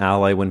be an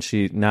ally when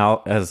she,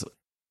 now as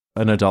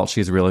an adult,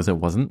 she's realized it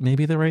wasn't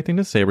maybe the right thing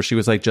to say, where she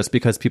was like, just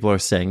because people are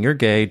saying you're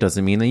gay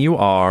doesn't mean that you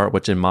are,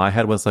 which in my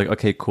head was like,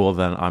 okay, cool,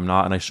 then I'm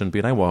not, and I shouldn't be,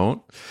 and I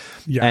won't.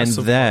 Yes,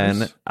 and then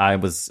course. I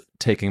was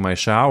taking my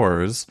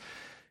showers,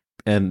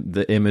 and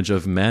the image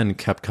of men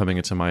kept coming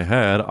into my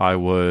head. I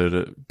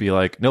would be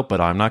like, nope,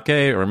 but I'm not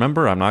gay. Or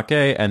remember, I'm not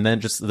gay. And then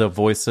just the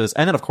voices.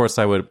 And then, of course,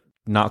 I would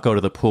not go to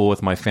the pool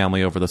with my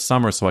family over the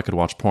summer so I could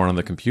watch porn on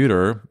the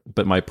computer.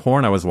 But my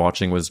porn I was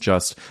watching was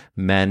just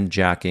men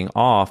jacking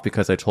off,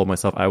 because I told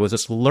myself I was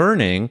just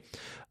learning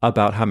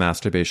about how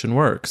masturbation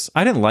works.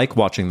 I didn't like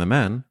watching the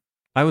men.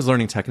 I was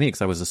learning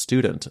techniques. I was a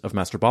student of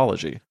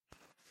masturbology.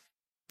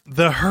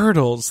 The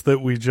hurdles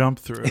that we jump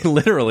through.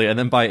 Literally. And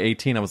then by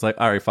 18, I was like,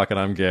 all right, fuck it,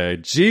 I'm gay.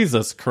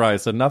 Jesus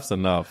Christ, enough's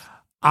enough.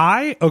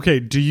 Okay,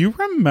 do you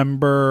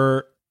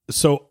remember,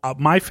 so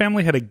my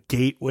family had a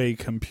Gateway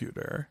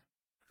computer.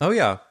 Oh,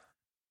 yeah.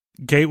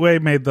 Gateway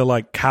made the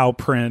like cow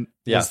print.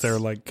 Yes.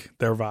 Was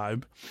their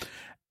vibe.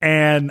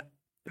 And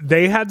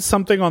they had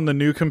something on the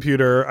new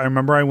computer. I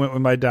remember I went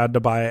with my dad to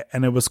buy it,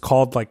 and it was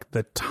called like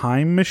the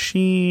Time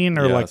Machine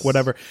or like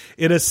whatever.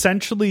 It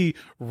essentially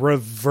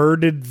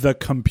reverted the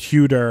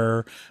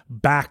computer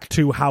back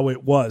to how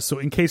it was. So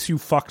in case you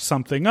fucked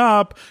something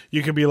up,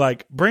 you could be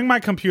like, bring my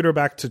computer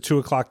back to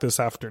 2:00 this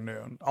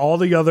afternoon. All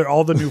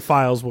the new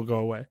files will go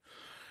away.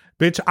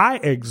 Bitch, I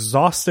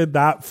exhausted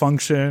that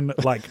function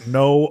like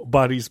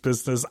nobody's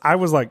business. I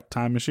was like,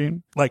 Time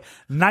Machine, like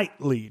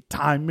nightly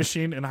Time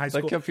Machine in high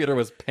school. The computer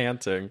was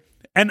panting.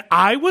 And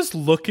I was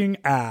looking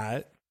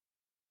at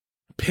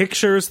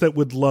pictures that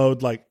would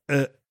load like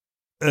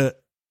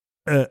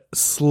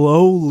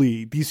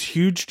slowly, these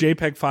huge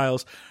JPEG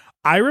files.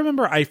 I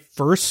remember I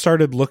first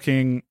started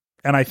looking,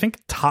 and I think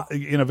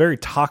in a very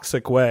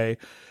toxic way,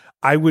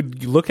 I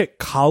would look at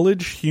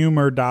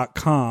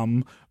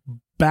collegehumor.com.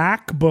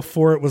 Back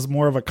before it was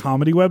more of a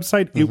comedy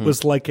website, it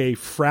was like a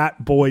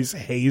frat boys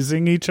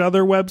hazing each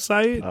other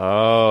website.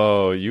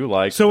 Oh, you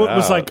like so that. It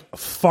was like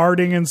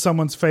farting in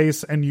someone's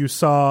face and you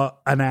saw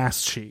an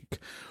ass cheek,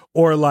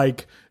 or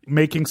like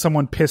making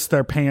someone piss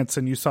their pants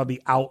and you saw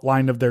the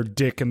outline of their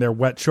dick in their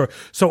wet short.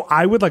 So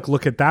I would like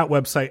look at that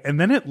website, and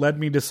then it led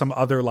me to some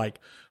other like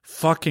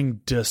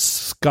fucking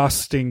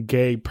disgusting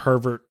gay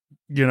pervert,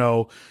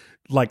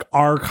 like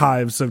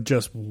archives of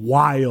just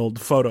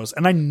wild photos.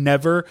 And I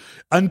never,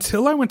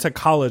 until I went to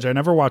college, I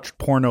never watched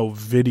porno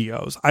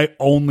videos. I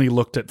only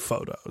looked at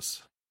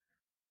photos.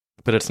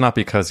 But it's not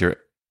because you're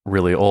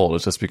really old.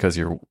 It's just because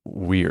you're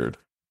weird.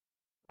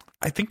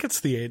 I think it's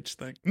the age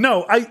thing.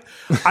 No,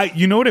 I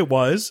you know what it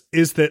was?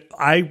 Is that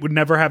I would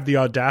never have the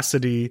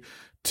audacity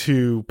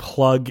to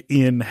plug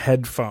in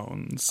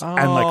headphones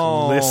and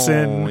like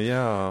listen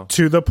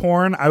to the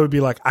porn. I would be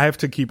like, I have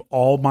to keep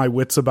all my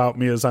wits about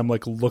me as I'm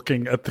like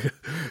looking at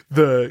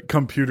the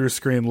computer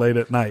screen late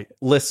at night.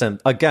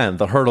 Listen, again,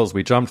 the hurdles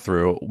we jumped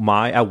through.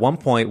 At one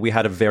point we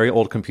had a very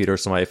old computer,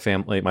 so my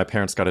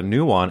parents got a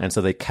new one, and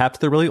so they kept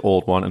the really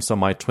old one, and so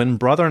my twin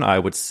brother and I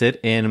would sit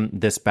in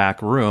this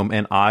back room,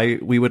 and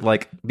we would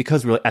like,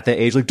 because we were at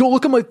the age like, don't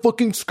look at my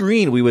fucking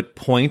screen, we would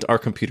point our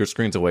computer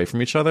screens away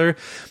from each other,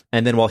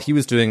 and then while he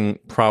was doing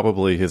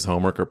probably his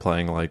homework or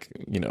playing like,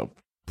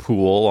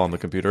 pool on the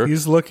computer.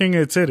 He's looking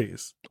at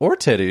titties. Or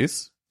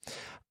titties.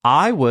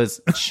 I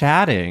was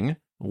chatting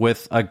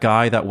with a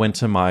guy that went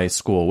to my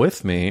school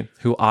with me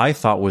who I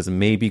thought was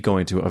maybe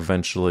going to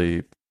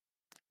eventually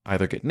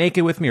either get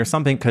naked with me or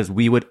something, because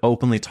we would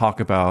openly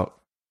talk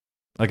about,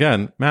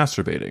 again,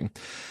 masturbating.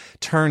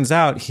 Turns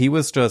out he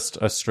was just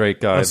a straight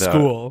guy. A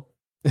scholar.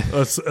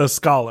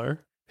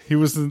 He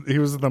was in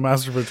the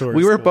masturbatory.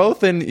 We were school.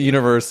 Both in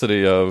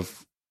University of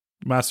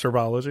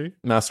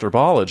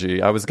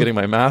Masturbology. I was getting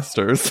my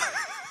master's.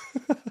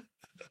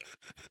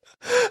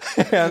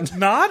 And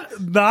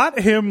not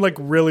him like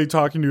really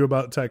talking to you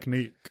about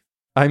technique.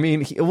 I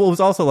mean, it was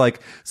also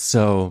like,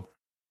 so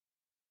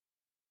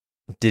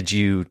did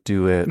you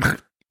do it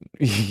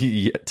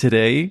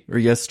today or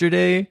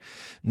yesterday?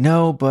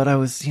 No, but I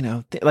was,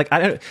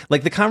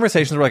 like the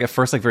conversations were like at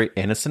first like very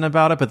innocent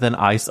about it, but then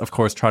I of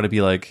course try to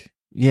be like,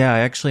 yeah, I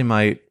actually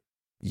might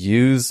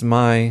use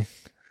my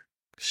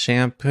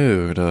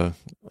shampoo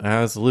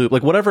as lube,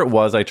 like whatever it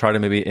was. I try to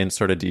maybe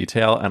insert a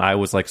detail, and I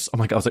was like,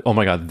 oh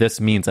my god,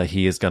 this means that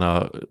he is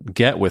gonna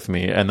get with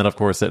me. And then of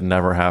course it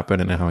never happened,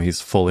 and now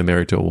he's fully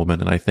married to a woman,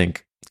 and I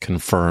think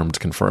confirmed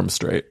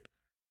straight.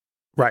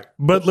 Right,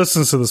 but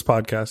listens to this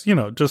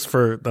podcast, just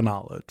for the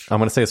knowledge. I'm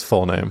gonna say his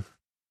full name.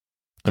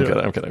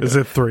 I'm kidding. Is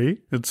it 3?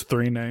 It's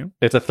 3 name.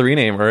 It's a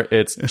 3-namer.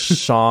 It's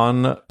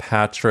Sean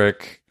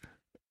Patrick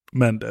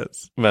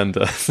Mendes.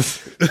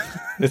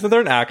 Isn't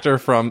there an actor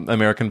from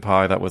American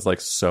Pie that was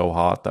like so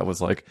hot that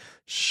was like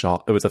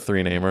Sean? It was a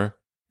 3-namer.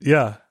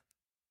 Yeah,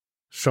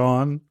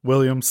 Sean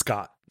William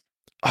Scott.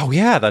 Oh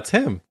yeah, that's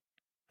him.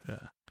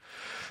 Yeah.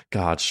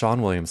 God,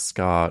 Sean William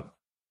Scott.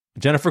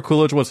 Jennifer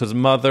Coolidge was his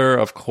mother,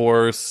 of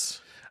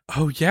course.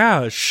 Oh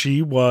yeah,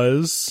 she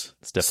was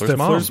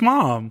Stifler's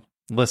mom.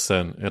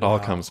 Listen, it all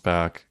comes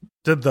back.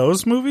 Did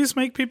those movies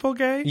make people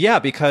gay? Yeah,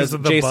 because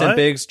Jason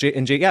Biggs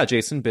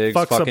Jason Biggs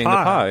fucks fucking the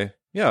pie.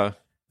 Yeah,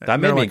 that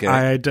made me gay.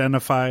 I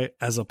identify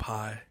as a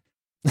pie.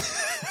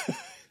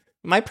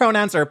 My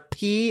pronouns are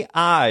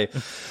P.I.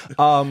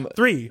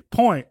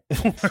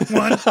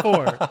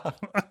 3.14.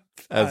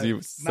 As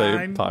you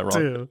say pie wrong.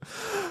 2.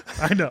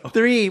 I know.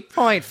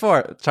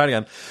 3.4. Try it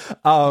again.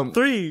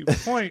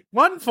 3.14.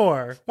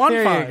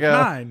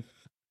 159.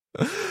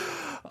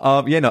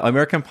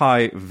 American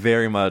Pie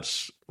very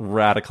much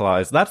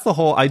radicalized. That's the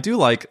whole. I do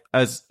like,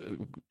 as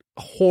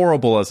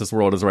horrible as this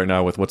world is right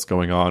now with what's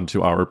going on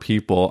to our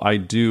people, I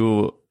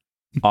do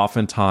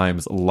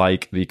oftentimes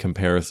like the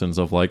comparisons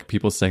of like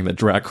people saying that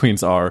drag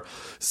queens are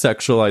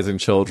sexualizing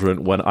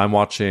children when I'm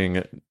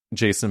watching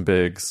Jason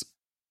Biggs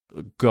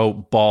go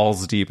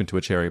balls deep into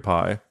a cherry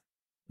pie.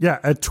 Yeah,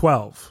 at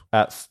 12.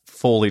 At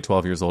fully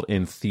 12 years old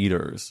in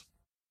theaters.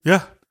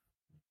 Yeah.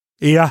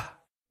 Yeah.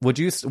 Would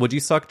you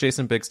suck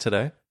Jason Biggs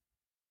today?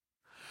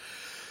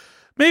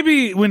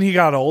 Maybe when he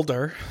got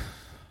older.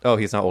 Oh,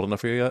 he's not old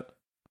enough for you yet?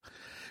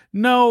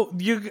 No,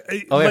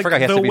 I forgot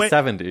he has to be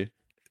 70.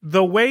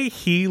 The way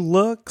he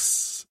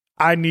looks,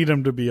 I need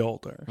him to be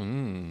older.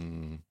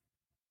 Mm.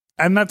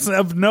 And that's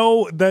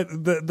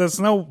that's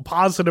no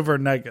positive or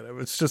negative.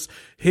 It's just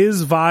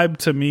his vibe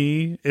to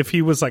me. If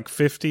he was like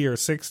 50 or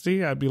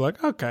 60, I'd be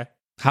like, okay.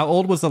 How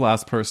old was the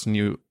last person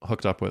you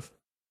hooked up with?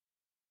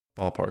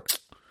 Ballpark.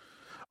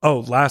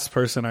 Oh, last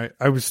person.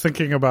 I was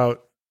thinking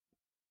about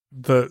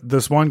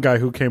this one guy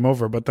who came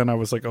over, but then I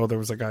was like, oh, there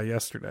was a guy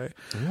yesterday.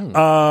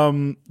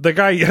 The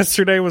guy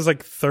yesterday was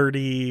like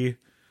 30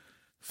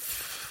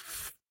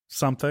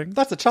 something.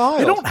 That's a child.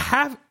 They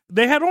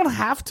don't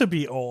have to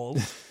be old.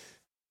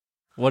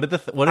 What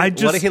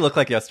did he look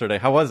like yesterday?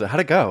 How was it? How'd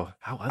it go?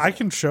 I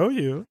can show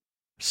you.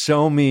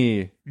 Show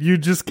me. You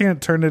just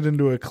can't turn it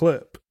into a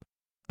clip.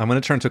 I'm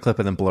going to turn to a clip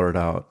and then blur it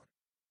out.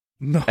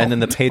 No. And then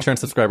the Patreon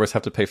subscribers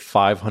have to pay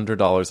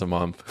 $500 a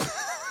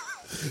month.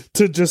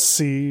 To just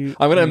see.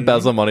 I'm going to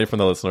embezzle money from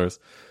the listeners.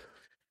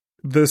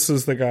 This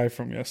is the guy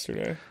from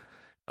yesterday.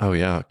 Oh,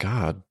 yeah.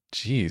 God.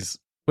 Jeez.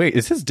 Wait,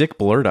 is his dick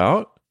blurred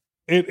out?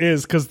 It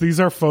is, because these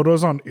are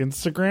photos on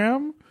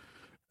Instagram,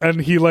 and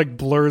he like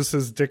blurs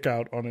his dick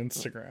out on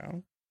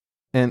Instagram.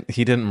 And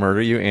he didn't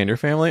murder you and your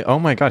family? Oh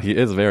my God, he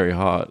is very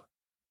hot.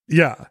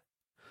 Yeah.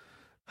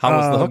 How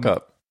was the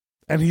hookup?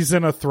 And he's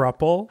in a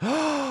throuple.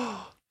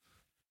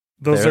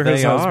 Those are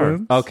his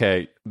husbands.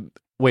 Okay.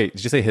 Wait,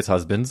 did you say his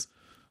husbands?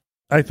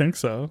 I think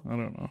so. I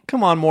don't know.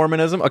 Come on,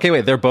 Mormonism. Okay,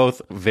 wait, they're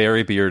both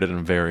very bearded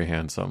and very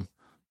handsome.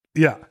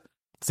 Yeah.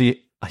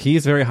 See,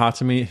 he's very hot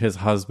to me. His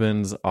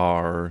husbands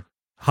are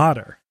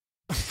hotter.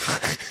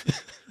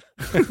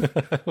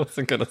 I was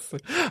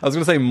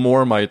gonna say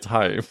more my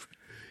type.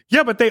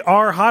 Yeah, but they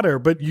are hotter.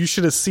 But you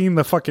should have seen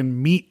the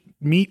fucking meat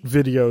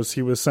videos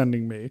he was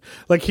sending me.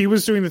 Like, he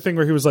was doing the thing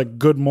where he was like,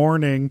 good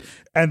morning,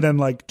 and then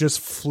like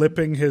just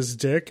flipping his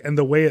dick, and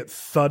the way it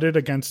thudded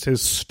against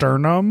his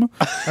sternum,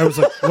 I was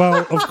like,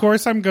 well, of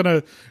course I'm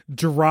gonna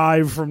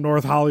drive from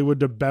North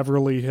Hollywood to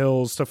Beverly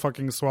Hills to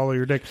fucking swallow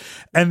your dick.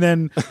 And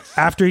then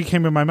after he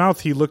came in my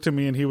mouth, he looked at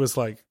me and he was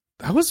like,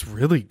 that was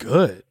really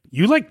good.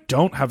 You like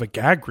don't have a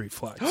gag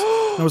reflex.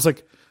 I was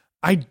like,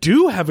 I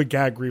do have a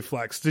gag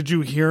reflex. Did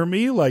you hear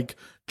me like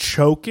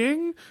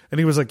choking? And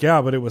he was like,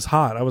 yeah, but it was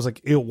hot. I was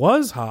like, it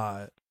was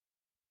hot.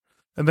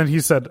 And then he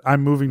said,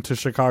 I'm moving to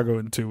Chicago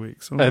in 2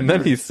 weeks. And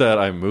then he said,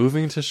 I'm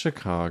moving to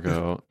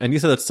Chicago. And you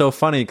said, that's so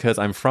funny because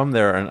I'm from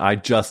there and I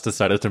just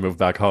decided to move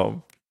back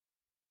home.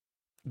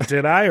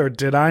 Did I or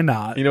did I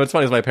not? You know what's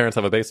funny is my parents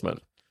have a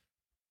basement.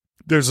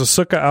 There's a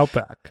sukkah out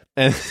back.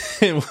 And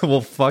we'll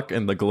fuck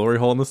in the glory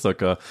hole in the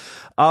sukkah.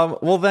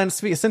 Well, then,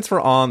 since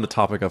we're on the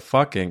topic of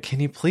fucking,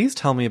 can you please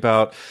tell me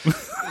about...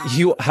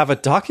 you have a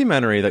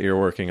documentary that you're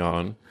working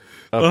on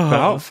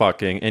about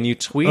fucking, and you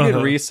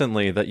tweeted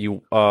recently that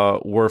you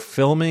were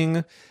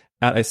filming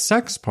at a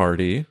sex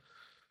party.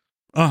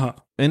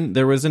 And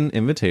there was an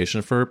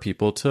invitation for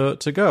people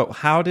to go.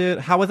 How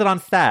was it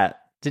on set?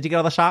 Did you get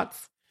all the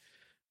shots?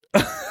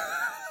 Did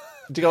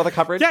you get all the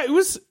coverage? Yeah,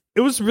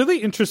 it was really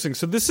interesting.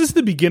 So this is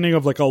the beginning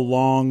of like a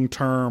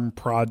long-term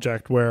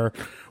project where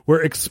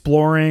we're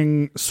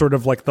exploring sort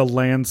of like the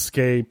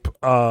landscape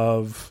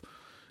of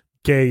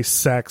gay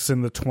sex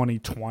in the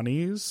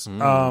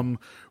 2020s.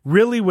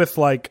 Really with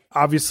like,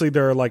 obviously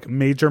there are like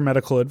major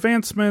medical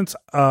advancements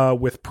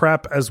with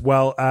PrEP, as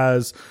well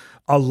as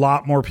a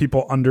lot more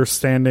people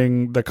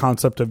understanding the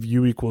concept of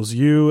U equals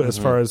U as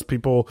far as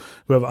people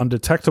who have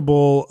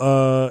undetectable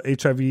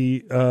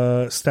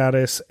HIV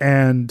status.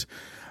 And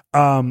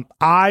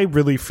I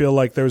really feel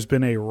like there's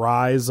been a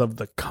rise of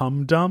the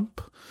cum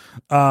dump.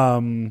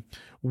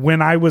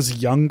 When I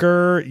was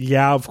younger,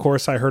 yeah, of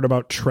course, I heard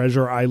about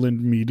Treasure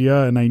Island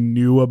Media, and I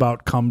knew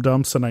about cum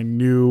dumps, and I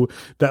knew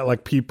that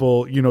like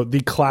people, you know,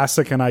 the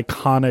classic and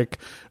iconic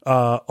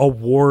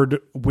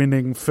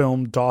award-winning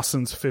film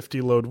Dawson's 50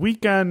 Load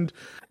Weekend,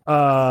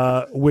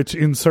 which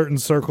in certain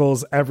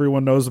circles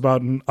everyone knows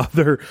about, and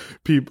other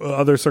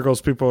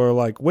circles people are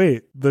like,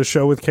 wait, the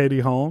show with Katie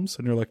Holmes?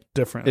 And you're like,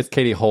 different. It's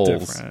Katie Holes.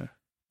 Different.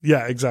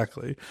 Yeah,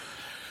 exactly.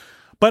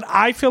 But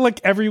I feel like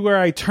everywhere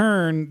I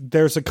turn,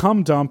 there's a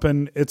cum dump,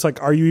 and it's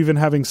like, are you even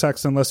having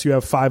sex unless you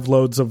have 5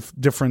 loads of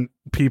different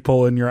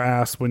people in your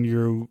ass when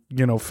you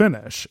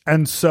finish?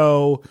 And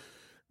so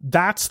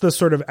that's the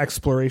sort of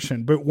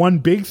exploration. But one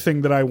big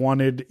thing that I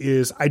wanted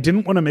is I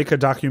didn't want to make a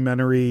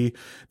documentary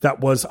that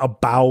was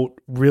about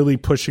really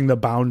pushing the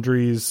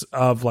boundaries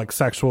of like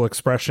sexual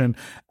expression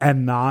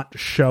and not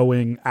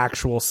showing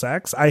actual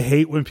sex. I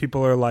hate when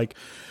people are like,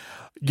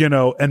 you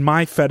know, and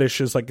my fetish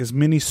is like as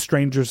many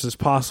strangers as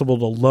possible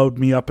to load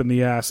me up in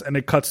the ass, and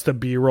it cuts to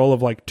B-roll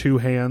of like 2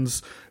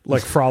 hands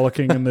like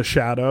frolicking in the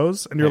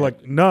shadows, and you're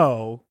like,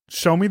 no,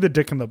 show me the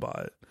dick in the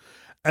butt.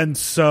 And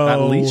so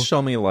at least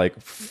show me like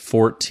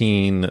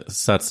 14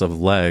 sets of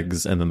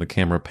legs, and then the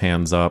camera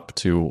pans up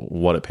to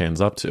what it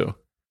pans up to.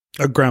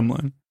 A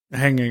gremlin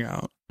hanging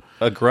out.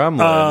 A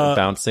gremlin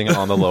bouncing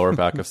on the lower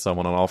back of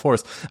someone on all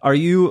fours. Are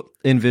you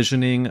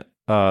envisioning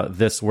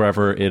this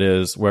wherever it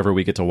is, wherever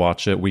we get to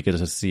watch it, we get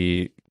to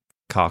see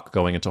cock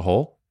going into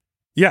hole?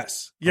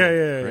 Yes.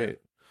 Yeah. Great.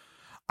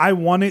 I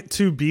want it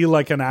to be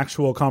like an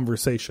actual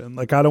conversation.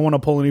 Like, I don't want to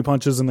pull any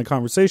punches in the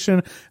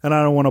conversation, and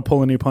I don't want to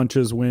pull any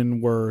punches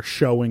when we're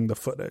showing the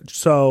footage.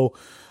 So,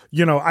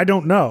 you know, I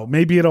don't know.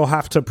 Maybe it'll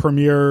have to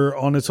premiere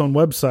on its own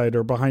website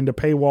or behind a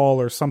paywall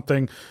or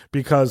something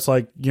because,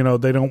 like, you know,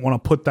 they don't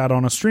want to put that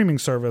on a streaming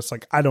service.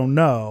 Like, I don't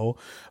know.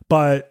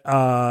 But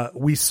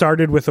we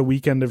started with a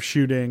weekend of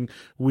shooting.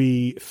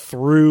 We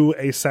threw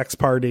a sex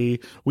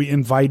party. We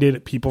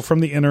invited people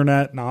from the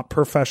internet, not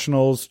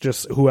professionals,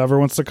 just whoever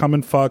wants to come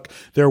and fuck.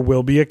 There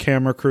will be a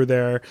camera crew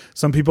there.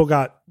 Some people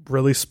got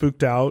really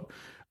spooked out.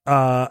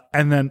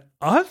 And then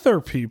other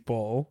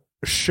people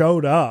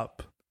showed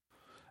up.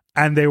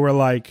 And they were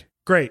like,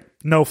 great,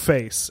 no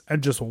face,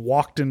 and just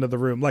walked into the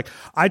room. Like,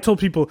 I told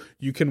people,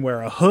 you can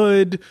wear a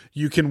hood,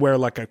 you can wear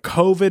like a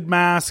COVID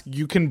mask,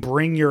 you can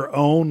bring your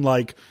own,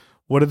 like,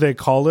 what do they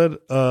call it?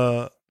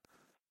 Baklava?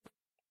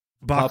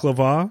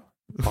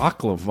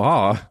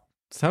 Baklava?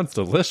 Sounds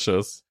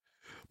delicious.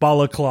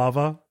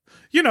 Balaclava.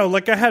 You know,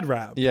 like a head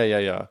wrap.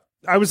 Yeah.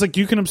 I was like,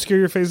 you can obscure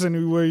your face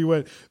anywhere you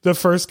went. The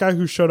first guy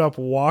who showed up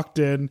walked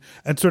in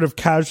and sort of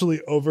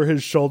casually over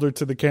his shoulder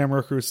to the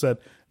camera crew said,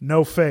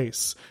 no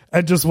face,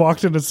 and just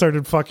walked in and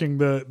started fucking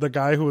the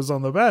guy who was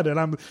on the bed. And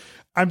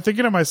I'm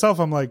thinking to myself,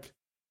 I'm like,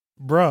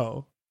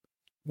 bro,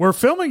 we're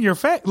filming your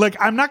face. Like,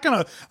 I'm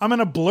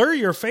gonna blur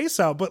your face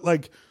out, but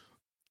like,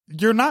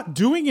 you're not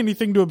doing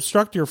anything to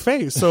obstruct your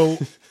face. So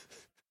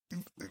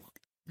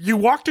you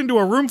walked into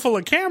a room full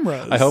of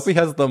cameras. I hope he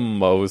has the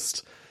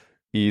most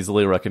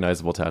easily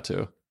recognizable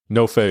tattoo.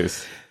 No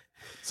face.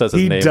 Says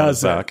his name on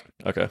his back.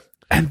 Okay.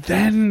 And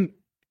then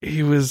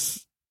he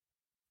was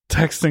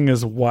texting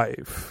his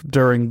wife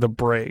during the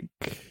break.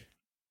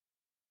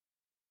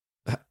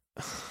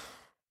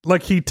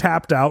 Like, he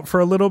tapped out for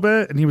a little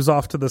bit and he was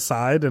off to the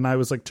side, and I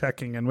was like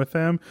checking in with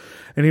him,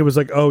 and he was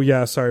like, oh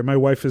yeah, sorry, my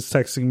wife is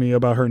texting me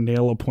about her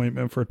nail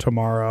appointment for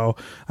tomorrow.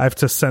 I have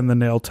to send the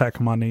nail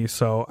tech money,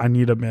 so I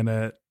need a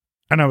minute.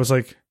 And I was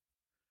like,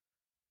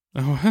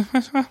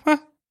 oh.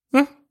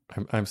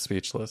 I'm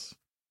speechless.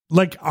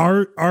 Like,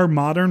 are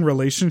modern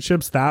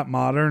relationships that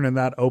modern and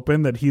that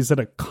open that he's at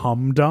a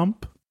cum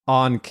dump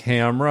on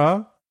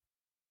camera?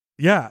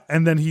 Yeah,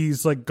 and then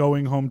he's like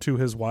going home to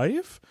his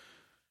wife?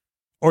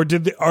 Or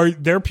are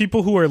there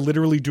people who are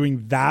literally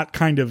doing that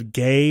kind of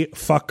gay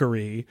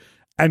fuckery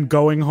and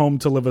going home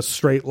to live a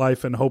straight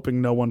life and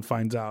hoping no one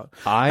finds out?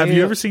 Have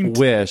you ever seen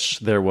wish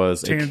there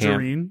was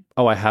Tangerine?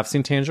 Oh, I have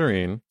seen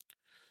Tangerine.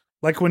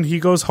 Like when he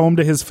goes home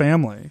to his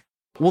family.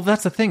 Well,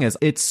 that's the thing, is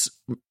it's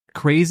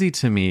crazy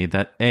to me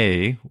that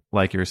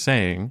like you're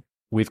saying,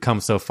 we've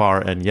come so far,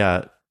 and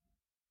yet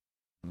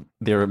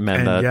there are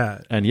men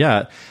and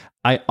yet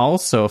I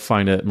also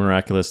find it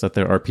miraculous that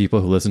there are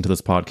people who listen to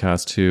this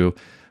podcast who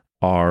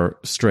are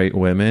straight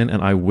women,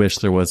 and I wish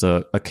there was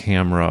a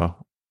camera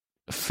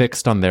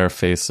fixed on their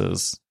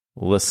faces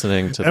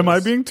listening to Am this. I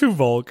being too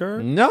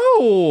vulgar?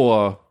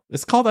 No!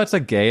 It's called That's a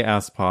Gay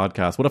Ass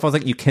Podcast. What if I was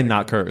like, you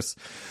cannot curse?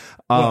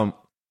 Are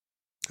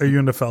you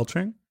into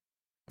felching?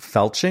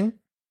 Felching?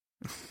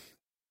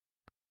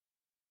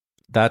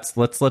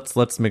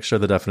 Let's make sure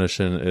the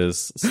definition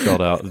is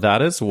spelled out.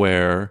 That is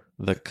where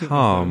the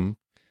cum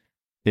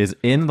is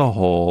in the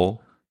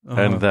hole,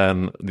 and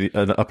then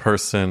a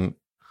person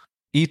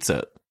eats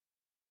it.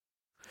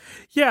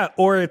 Yeah,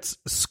 or it's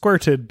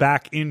squirted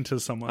back into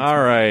someone's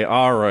all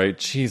right.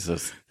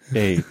 Jesus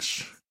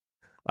H.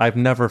 I've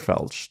never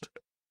felched.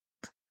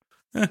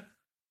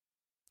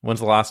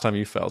 When's the last time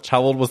you felched?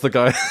 How old was the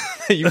guy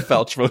that you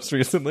felched most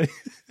recently?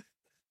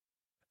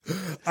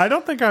 I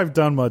don't think I've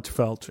done much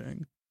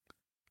felching.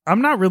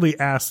 I'm not really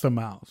ass to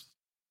mouth.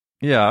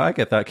 Yeah, I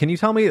get that. Can you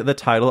tell me the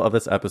title of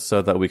this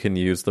episode that we can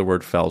use the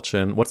word felch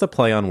in? What's a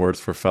play on words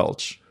for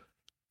felch?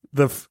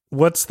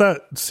 What's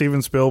that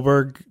Steven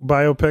Spielberg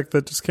biopic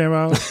that just came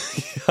out?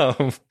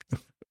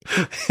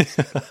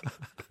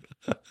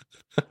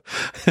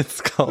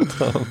 It's called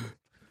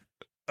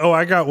Oh,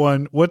 I got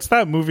one. What's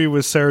that movie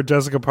with Sarah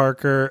Jessica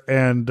Parker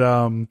and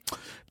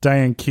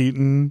Diane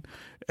Keaton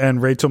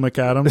and Rachel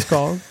McAdams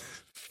called?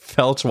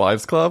 Felch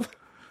Wives Club?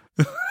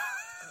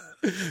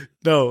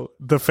 No,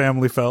 The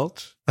Family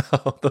Felch.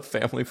 Oh, The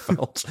Family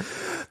Felch.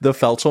 The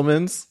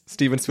Felchelmans?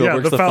 Steven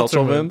Spielberg's The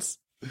Felchelmans?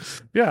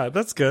 Yeah,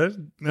 that's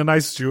good. A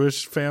nice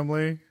Jewish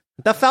family.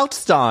 The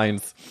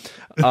Felchsteins.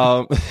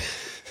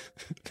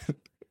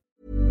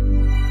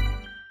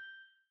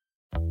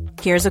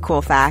 Here's a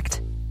cool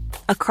fact.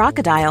 A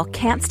crocodile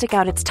can't stick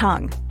out its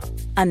tongue.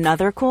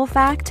 Another cool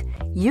fact,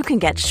 you can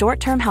get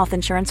short-term health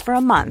insurance for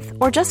a month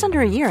or just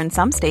under a year in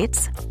some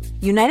states.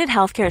 United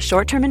Healthcare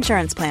short-term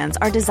insurance plans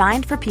are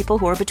designed for people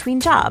who are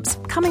between jobs,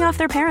 coming off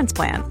their parents'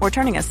 plan, or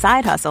turning a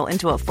side hustle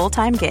into a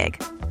full-time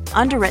gig.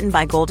 Underwritten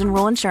by Golden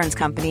Rule Insurance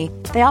Company,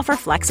 they offer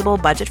flexible,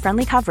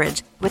 budget-friendly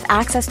coverage with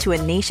access to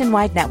a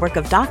nationwide network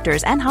of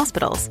doctors and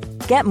hospitals.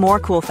 Get more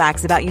cool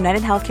facts about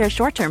United Healthcare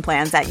short-term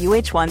plans at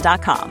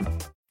uh1.com.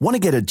 Want to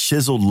get a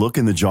chiseled look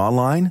in the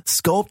jawline?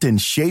 Sculpt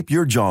and shape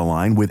your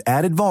jawline with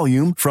added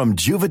volume from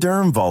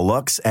Juvederm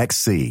Volux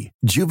XC.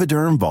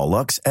 Juvederm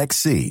Volux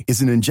XC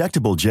is an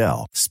injectable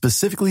gel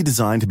specifically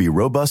designed to be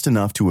robust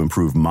enough to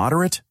improve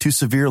moderate to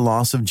severe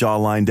loss of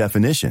jawline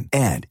definition.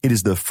 And it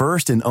is the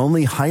first and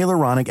only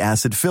hyaluronic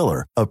acid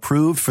filler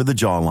approved for the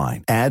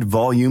jawline. Add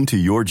volume to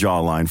your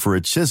jawline for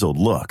a chiseled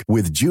look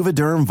with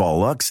Juvederm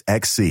Volux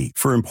XC.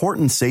 For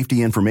important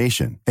safety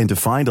information and to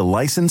find a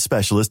licensed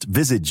specialist,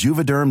 visit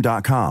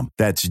Juvederm.com.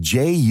 That's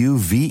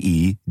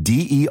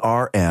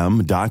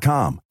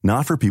Juvederm.com.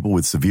 Not for people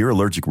with severe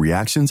allergic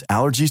reactions,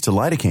 allergies to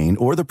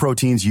lidocaine, or the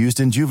proteins used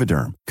in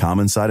Juvederm.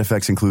 Common side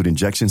effects include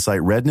injection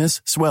site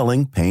redness,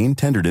 swelling, pain,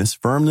 tenderness,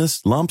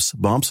 firmness, lumps,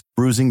 bumps,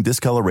 bruising,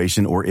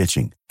 discoloration, or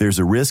itching. There's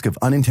a risk of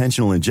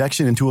unintentional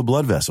injection into a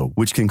blood vessel,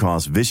 which can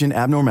cause vision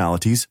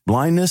abnormalities,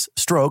 blindness,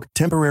 stroke,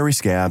 temporary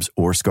scabs,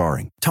 or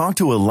scarring. Talk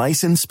to a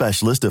licensed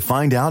specialist to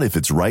find out if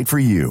it's right for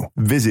you.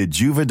 Visit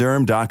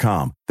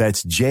Juvederm.com.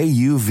 That's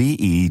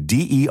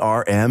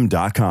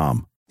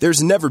Juvederm.com.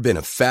 There's never been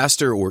a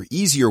faster or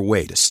easier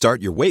way to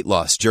start your weight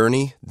loss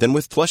journey than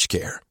with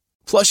PlushCare.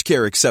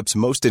 PlushCare accepts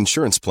most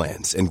insurance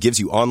plans and gives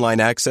you online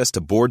access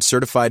to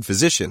board-certified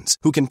physicians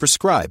who can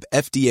prescribe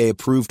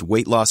FDA-approved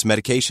weight loss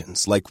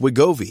medications like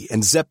Wegovy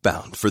and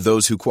Zepbound for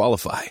those who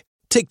qualify.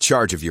 Take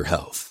charge of your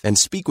health and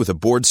speak with a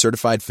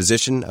board-certified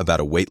physician about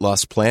a weight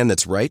loss plan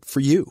that's right for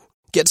you.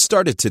 Get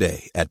started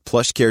today at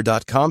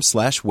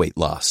plushcare.com/weight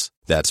loss.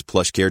 That's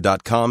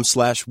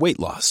plushcare.com/weight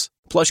loss.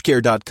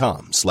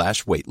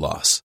 plushcare.com/weight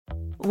loss.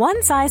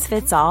 One size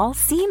fits all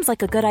seems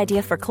like a good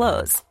idea for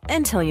clothes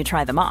until you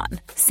try them on.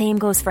 Same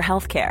goes for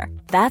healthcare.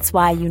 That's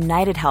why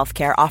United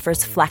Healthcare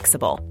offers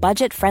flexible,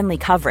 budget-friendly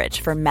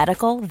coverage for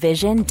medical,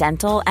 vision,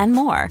 dental, and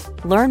more.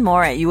 Learn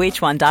more at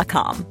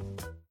uh1.com.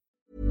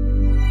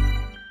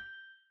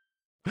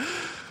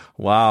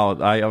 Wow,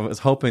 I was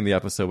hoping the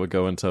episode would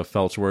go into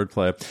Felch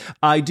wordplay.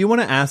 I do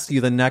want to ask you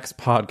the next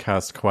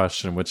podcast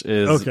question, which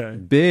is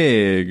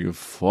big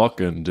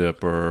fucking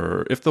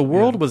dipper. If the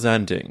world was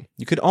ending,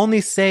 you could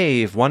only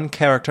save one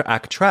character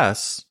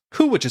actress,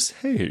 who would you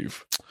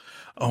save?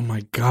 Oh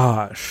my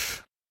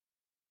gosh.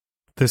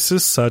 This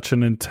is such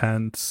an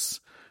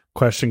intense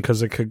question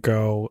because it could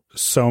go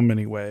so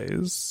many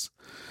ways.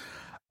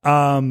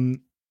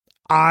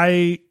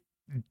 I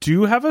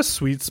do have a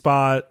sweet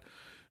spot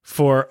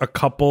for a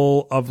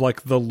couple of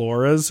like the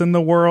Lauras in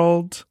the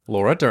world.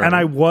 Laura Dern. And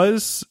I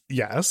was,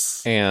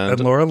 yes. And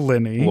Laura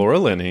Linney. Laura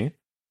Linney.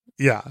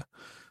 Yeah.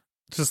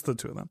 Just the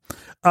two of them.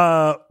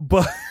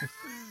 But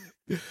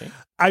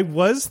I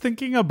was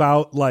thinking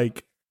about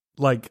like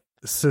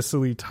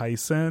Cicely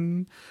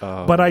Tyson,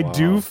 but I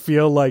do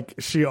feel like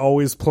she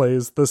always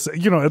plays this,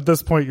 at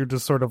this point you're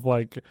just sort of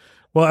like,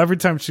 well, every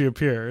time she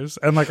appears,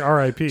 and like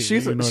R.I.P.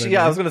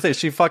 I was going to say,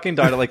 she fucking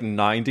died at like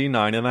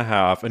 99 and a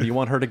half, and you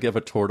want her to give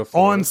a tour de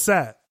force. On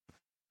set.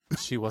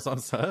 She was on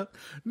set?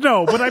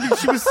 No, but I mean,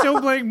 she was still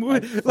playing.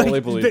 I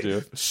fully believed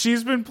you.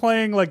 She's been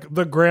playing like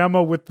the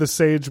grandma with the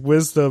sage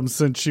wisdom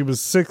since she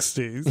was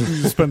 60. She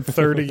spent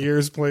 30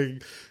 years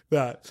playing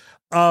that.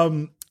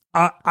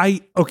 I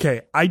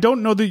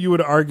don't know that you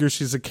would argue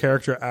she's a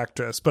character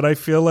actress, but I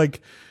feel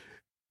like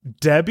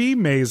Debbie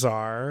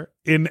Mazar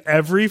in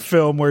every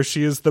film where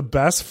she is the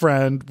best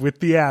friend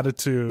with the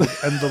attitude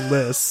and the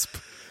lisp.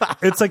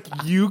 It's like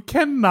you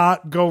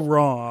cannot go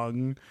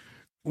wrong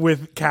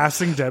with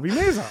casting Debbie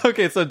Mazar.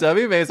 Okay, so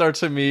Debbie Mazar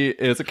to me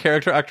is a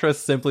character actress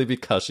simply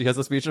because she has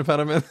a speech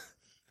impediment.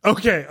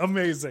 Okay,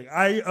 amazing.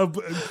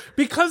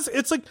 Because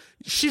it's like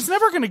she's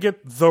never going to get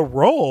the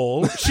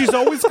role. She's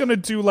always going to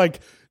do like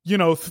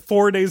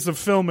 4 days of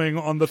filming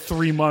on the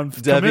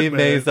 3-month Debbie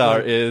commitment.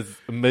 Mazar is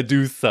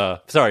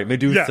Medusa. Sorry,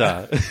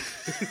 Medusa.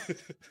 Yeah.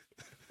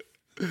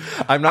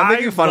 I'm not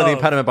making fun of the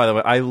impediment, by the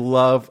way. I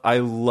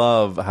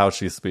love how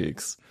she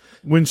speaks.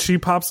 When she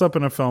pops up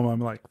in a film,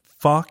 I'm like,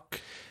 fuck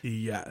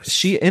yes.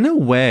 She, in a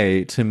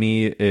way, to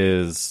me,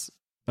 is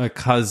a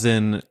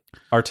cousin,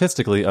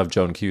 artistically, of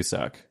Joan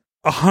Cusack.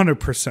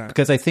 100%.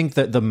 Because I think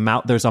that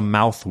there's a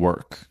mouth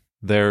work.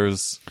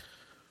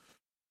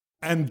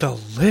 And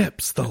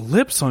the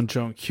lips on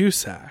Joan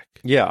Cusack.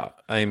 Yeah,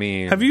 I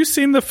mean... Have you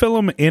seen the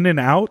film In and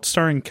Out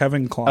starring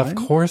Kevin Kline? Of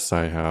course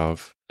I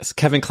have.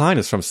 Kevin Kline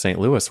is from St.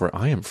 Louis, where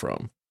I am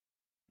from.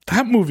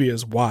 That movie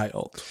is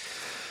wild.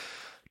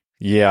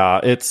 Yeah,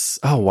 it's...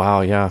 Oh,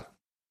 wow, yeah.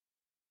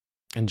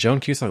 And Joan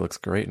Cusack looks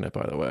great in it,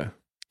 by the way.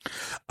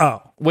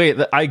 Oh. Wait,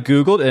 I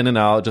Googled In and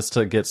Out just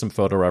to get some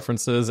photo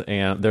references,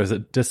 and there's a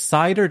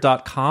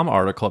Decider.com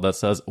article that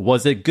says,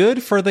 was it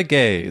good for the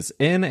gays?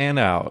 In and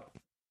Out.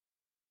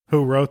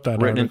 Who wrote that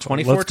Written article?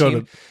 in 2014. Let's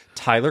go to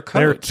Tyler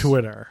Coates. Their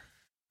Twitter.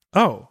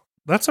 Oh,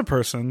 that's a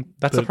person.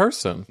 That's a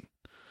person.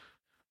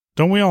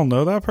 Don't we all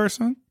know that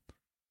person?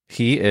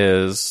 He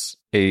is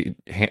a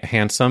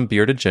handsome,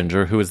 bearded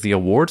ginger who is the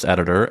awards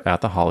editor at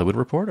The Hollywood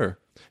Reporter.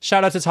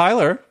 Shout out to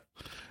Tyler.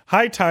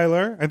 Hi,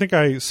 Tyler. I think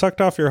I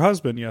sucked off your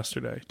husband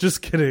yesterday.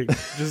 Just kidding.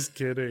 Just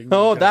kidding.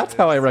 Oh, that's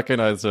how I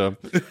recognized him.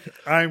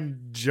 I'm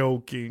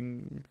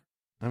joking.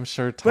 I'm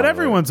sure Tyler... But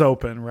everyone's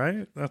open,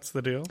 right? That's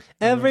the deal.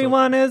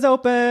 Everyone is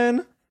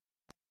open.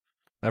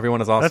 Everyone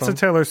is awesome.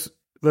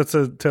 That's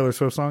a Taylor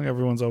Swift song,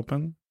 Everyone's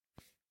Open.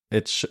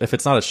 If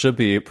it's not, it should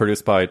be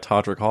produced by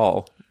Todrick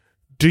Hall.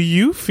 Do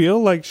you feel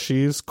like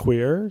she's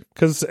queer?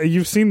 Because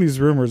you've seen these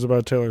rumors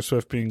about Taylor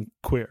Swift being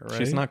queer, right?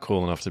 She's not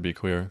cool enough to be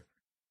queer.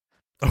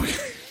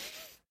 Okay.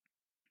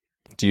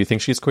 Do you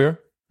think she's queer?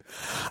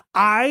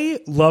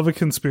 I love a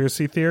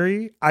conspiracy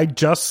theory. I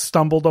just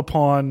stumbled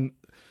upon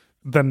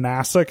the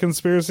NASA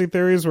conspiracy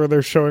theories where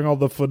they're showing all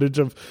the footage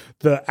of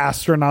the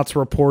astronauts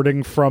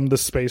reporting from the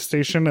space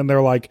station, and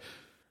they're like,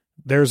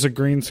 there's a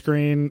green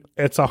screen,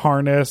 it's a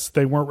harness,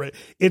 they weren't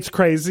it's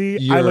crazy.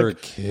 You're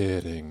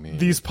kidding me.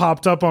 These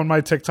popped up on my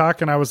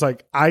TikTok, and I was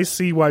like, I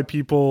see why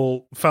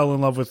people fell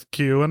in love with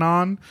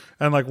QAnon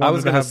and like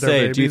wanted to have their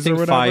babies. Do you think or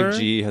whatever.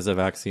 5G has a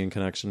vaccine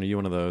connection? Are you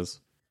one of those?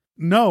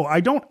 No, I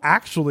don't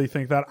actually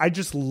think that. I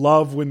just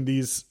love when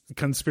these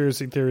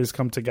conspiracy theories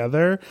come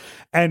together.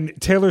 And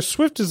Taylor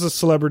Swift is a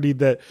celebrity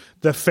that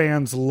the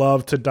fans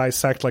love to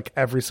dissect like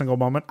every single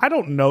moment. I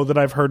don't know that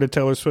I've heard a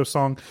Taylor Swift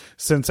song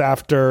since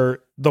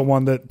after the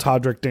one that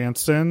Todrick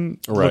danced in.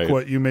 Right. Look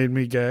What You Made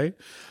Me Gay.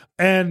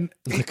 And,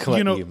 you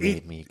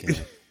made me gay.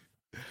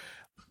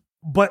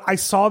 But I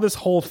saw this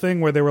whole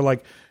thing where they were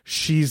like,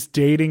 she's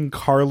dating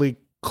Carly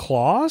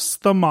Kloss,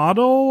 the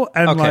model,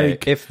 and okay,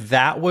 like, if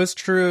that was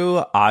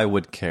true, I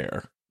would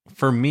care.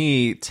 For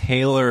me,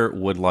 Taylor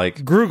would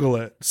like Google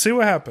it, see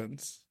what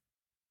happens.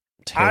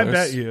 I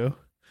bet you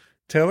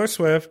Taylor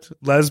Swift,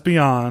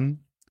 lesbian,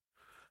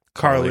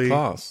 Carly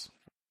Kloss.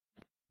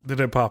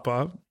 Did it pop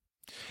up?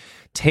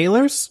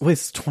 Wait,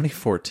 it's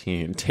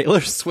 2014.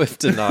 Taylor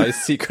Swift denies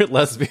secret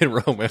lesbian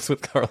romance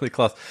with Carly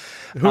Kloss.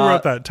 Who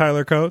wrote that?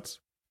 Tyler Coates?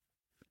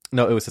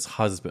 No, it was his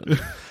husband.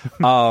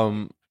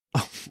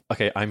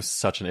 Okay, I'm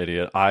such an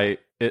idiot.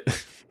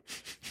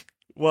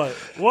 What?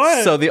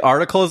 So the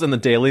article is in the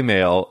Daily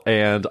Mail,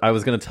 and I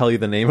was going to tell you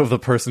the name of the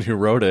person who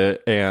wrote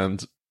it,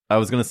 and I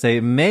was going to say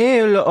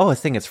mail. Oh, I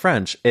think it's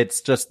French.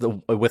 It's just the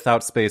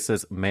without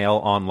spaces, mail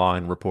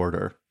online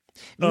reporter.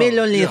 Mail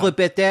online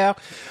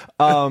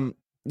reporter.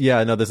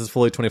 Yeah, no, this is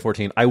fully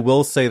 2014. I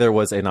will say there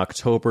was in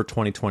October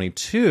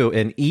 2022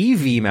 an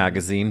EV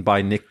magazine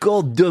by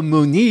Nicole de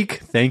Monique.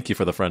 Thank you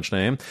for the French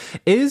name.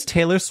 Is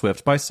Taylor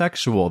Swift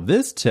bisexual?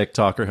 This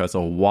TikToker has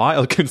a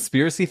wild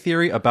conspiracy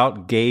theory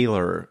about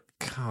Gaylor.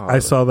 God. I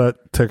saw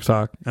that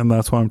TikTok, and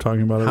that's why I'm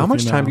talking about it. How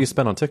much time do you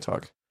spend on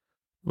TikTok?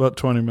 About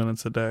 20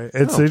 minutes a day.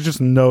 They just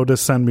know to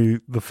send me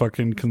the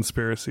fucking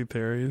conspiracy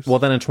theories. Well,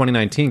 then in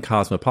 2019,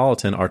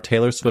 Cosmopolitan, our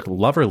Taylor Swift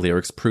lover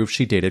lyrics prove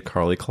she dated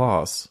Carly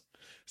Kloss.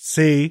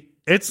 See,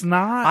 it's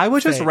not. I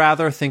would just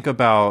rather think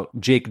about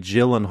Jake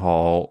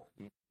Gyllenhaal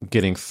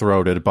getting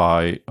throated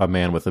by a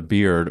man with a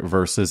beard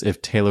versus if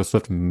Taylor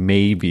Swift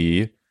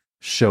maybe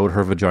showed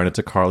her vagina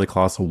to Carly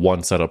Kloss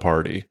once at a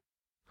party.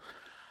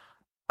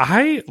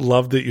 I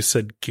love that you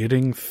said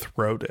getting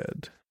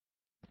throated.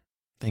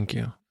 Thank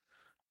you.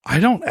 I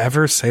don't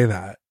ever say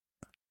that.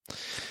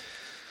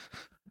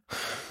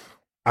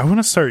 I want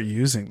to start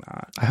using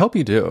that. I hope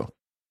you do.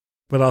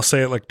 But I'll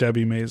say it like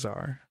Debbie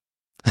Mazar.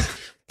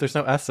 There's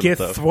no S in it,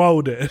 though. Get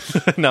throated.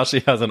 Now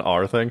she has an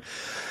R thing.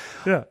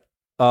 Yeah.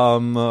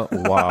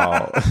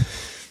 Wow.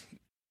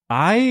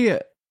 I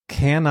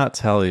cannot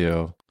tell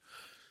you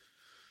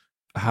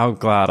how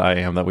glad I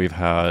am that we've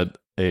had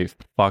a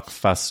fuck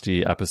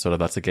festy episode of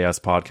That's a Gay Ass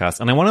Podcast.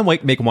 And I want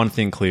to make one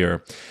thing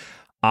clear.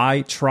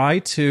 I try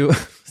to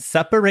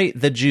separate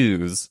the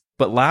Jews,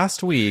 but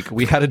last week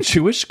we had a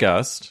Jewish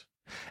guest.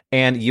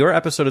 And your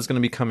episode is going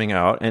to be coming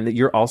out, and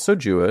you're also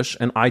Jewish.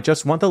 And I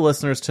just want the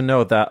listeners to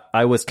know that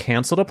I was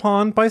canceled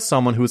upon by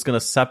someone who was going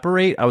to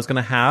separate. I was going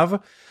to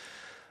have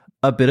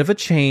a bit of a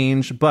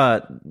change,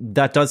 but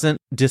that doesn't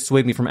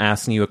dissuade me from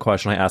asking you a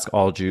question I ask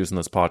all Jews in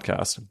this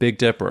podcast. Big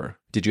Dipper,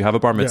 did you have a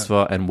bar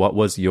mitzvah, and what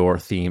was your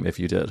theme if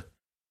you did?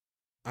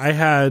 I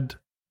had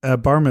a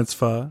bar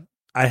mitzvah.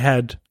 I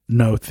had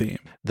no theme.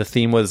 The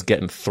theme was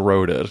getting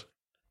throated.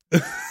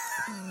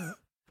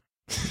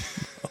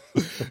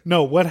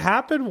 No, what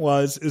happened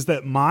is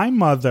that my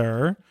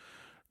mother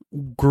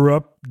grew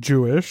up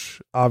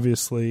Jewish,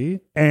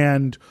 obviously,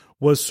 and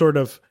was sort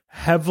of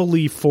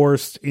heavily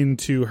forced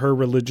into her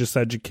religious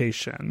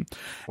education.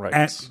 Right.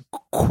 And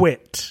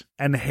quit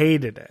and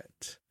hated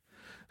it.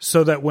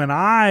 So that when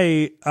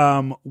I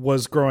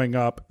was growing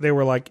up, they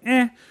were like,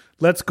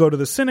 let's go to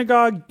the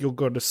synagogue. You'll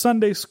go to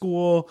Sunday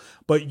school,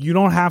 but you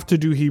don't have to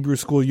do Hebrew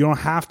school. You don't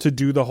have to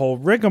do the whole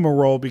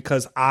rigmarole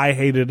because I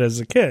hated it as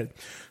a kid.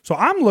 So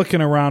I'm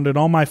looking around and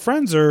all my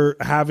friends are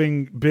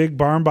having big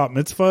bar and bat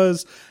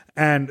mitzvahs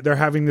and they're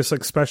having this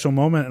like special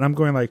moment. And I'm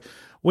going like,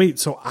 wait,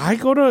 so I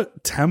go to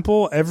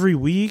temple every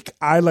week.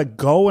 I like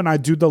go and I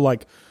do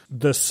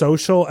the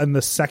social and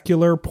the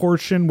secular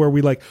portion where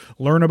we like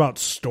learn about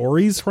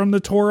stories from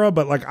the Torah,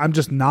 but like I'm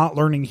just not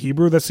learning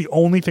Hebrew. That's the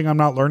only thing I'm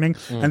not learning.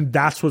 And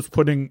that's what's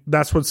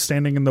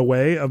standing in the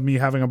way of me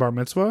having a bar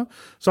mitzvah.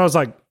 So I was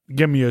like,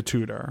 give me a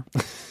tutor.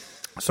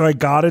 So I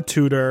got a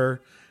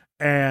tutor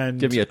and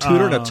give me a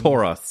tutor and a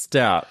Torah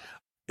stat.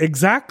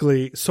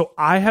 Exactly. So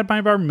I had my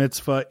bar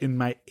mitzvah in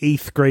my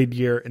 8th grade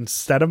year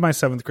instead of my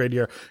 7th grade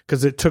year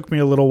because it took me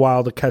a little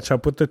while to catch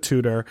up with the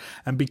tutor.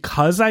 And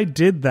because I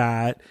did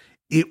that,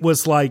 it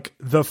was like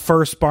the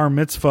first bar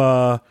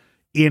mitzvah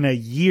in a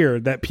year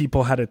that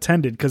people had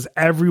attended because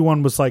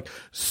everyone was like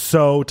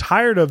so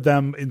tired of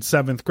them in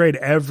 7th grade.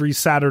 Every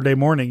Saturday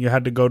morning you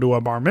had to go to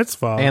a bar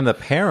mitzvah. And the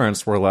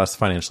parents were less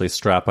financially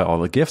strapped by all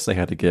the gifts they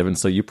had to give. And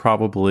so you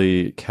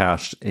probably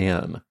cashed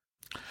in.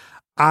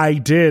 I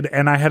did,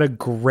 and I had a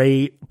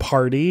great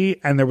party,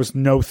 and there was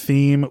no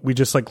theme. We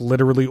just like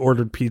literally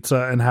ordered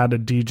pizza and had a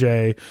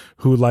DJ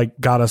who like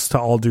got us to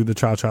all do the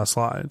cha-cha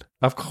slide.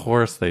 Of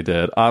course they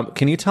did.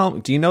 Can you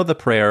do you know the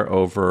prayer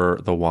over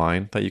the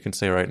wine that you can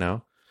say right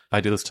now? I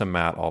do this to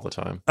Matt all the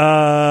time.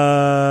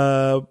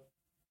 Baruch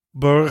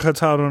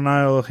atah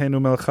Adonai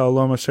Eloheinu melech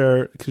haolam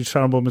asher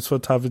kishanu bo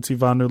mitzvotav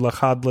v'tzivanu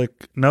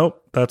l'chadlik.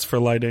 Nope, that's for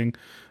lighting.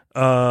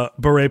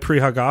 Borei pri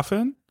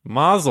hagafen.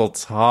 Mazel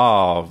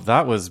tov.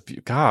 That was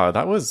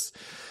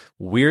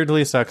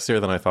weirdly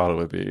sexier than I thought it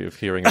would be. Of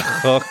hearing a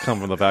hook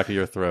come from the back of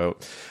your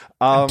throat.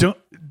 Do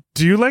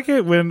you like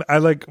it when I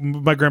like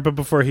my grandpa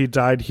before he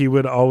died? He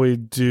would always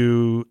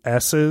do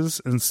S's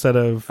instead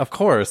of. Of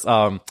course.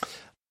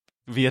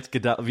 Yes,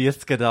 exactly.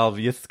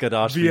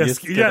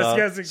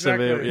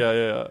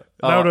 Yeah.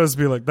 That would always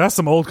be like, that's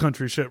some old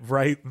country shit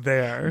right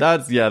there.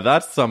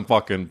 That's some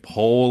fucking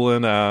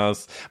Poland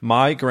ass.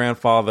 My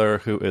grandfather,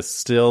 who is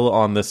still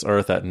on this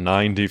earth at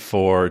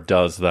 94,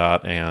 does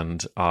that,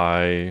 and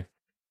I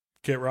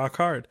get rock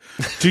hard.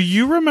 Do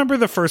you remember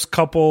the first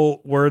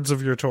couple words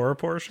of your Torah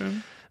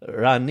portion?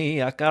 Rani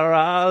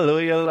akara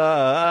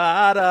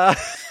luyalada.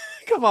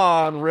 Come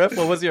on, Riff.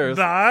 What was yours?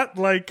 Not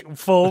like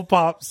full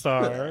pop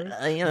star.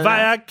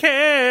 Via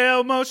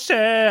Kale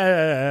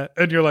Moshe.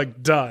 And you're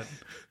like, done.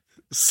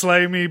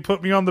 Slay me,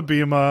 put me on the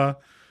bima.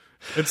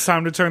 It's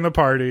time to turn the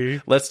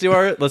party. Let's do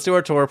our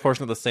tour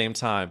portion at the same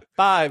time.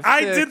 5, 6.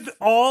 I did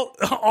all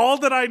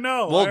that I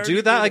know. We'll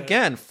do that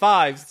again.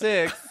 5,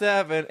 6,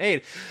 7,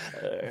 8.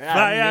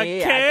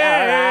 Via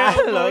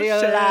Kale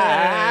Moshe.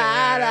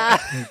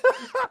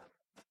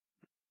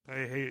 I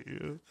hate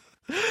you.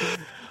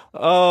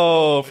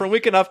 Oh, from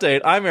Weekend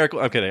Update, I'm Eric.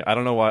 I'm kidding. I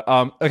don't know why.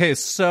 Okay,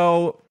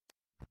 so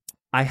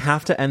I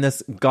have to end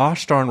this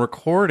gosh darn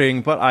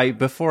recording, but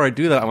before I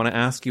do that, I want to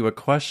ask you a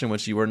question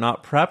which you were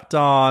not prepped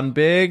on.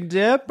 Big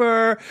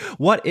Dipper,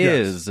 what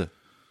is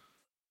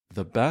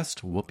the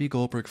best Whoopi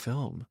Goldberg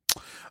film?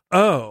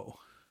 Oh.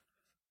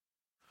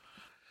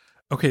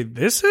 Okay,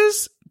 this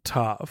is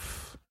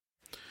tough.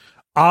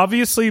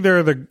 Obviously,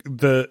 they're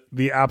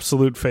the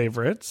absolute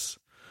favorites.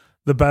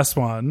 The best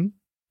one.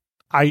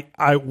 I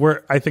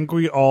think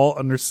we all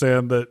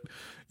understand that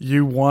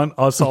you want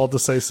us all to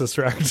say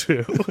Sister Act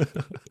 2.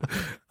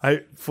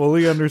 I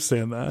fully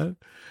understand that.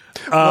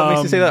 What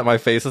makes you say that? My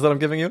faces that I'm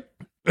giving you?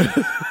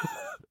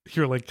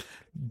 You're like,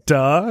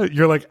 duh.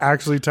 You're like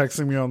actually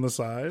texting me on the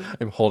side.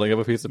 I'm holding up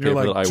a piece of paper.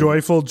 You're like,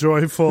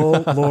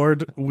 joyful,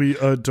 Lord, we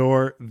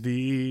adore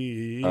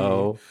thee.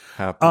 Oh,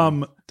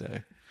 happy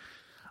day.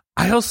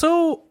 I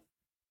also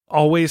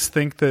always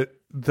think that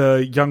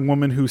the young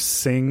woman who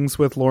sings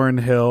with Lauryn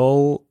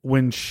Hill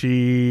when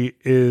she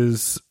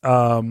is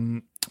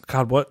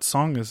God, what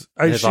song is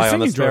she's Eye on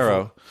singing the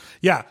Sparrow. Joyful.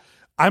 Yeah.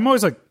 I'm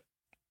always like,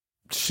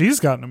 she's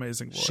got an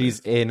amazing voice. She's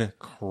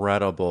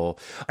incredible.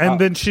 And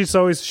then she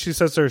says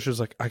to her, she's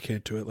like, I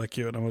can't do it like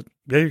you. And I'm like,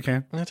 yeah, you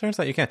can. And it turns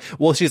out you can.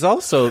 Well, she's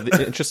also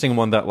the interesting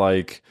one that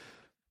like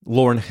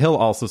Lauryn Hill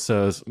also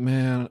says,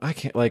 man, I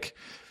can't like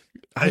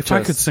I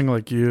could sing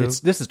like you.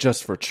 This is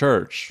just for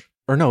church.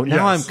 Or no,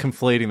 now I'm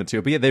conflating the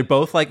two. But yeah, they're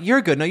both like,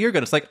 you're good. No, you're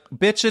good. It's like,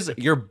 bitches,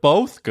 you're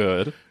both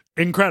good.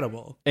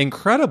 Incredible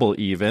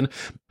even.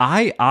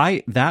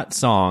 That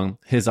song,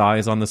 His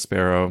Eyes on the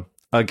Sparrow.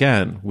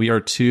 Again, we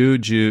are two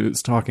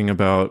Jews talking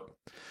about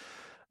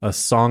a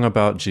song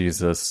about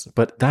Jesus.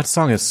 But that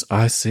song is,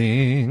 I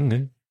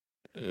sing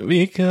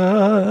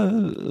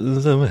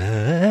because I'm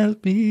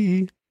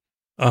happy.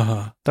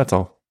 That's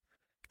all.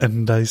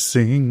 And I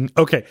sing.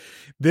 Okay,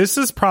 this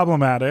is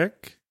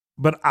problematic.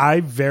 But I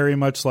very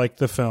much like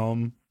the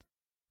film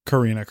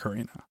Karina.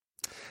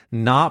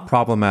 Not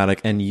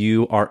problematic, and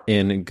you are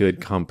in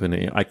good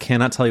company. I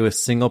cannot tell you a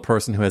single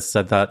person who has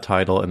said that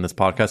title in this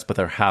podcast, but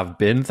there have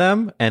been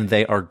them, and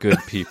they are good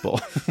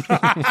people.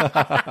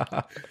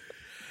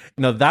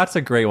 No, that's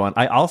a great one.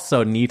 I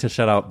also need to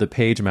shout out The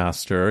Page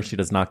Master. She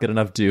does not get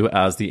enough due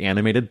as the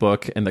animated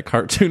book in the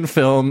cartoon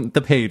film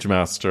The Page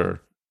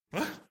Master.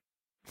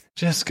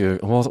 Just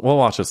Google. We'll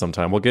watch it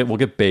sometime. We'll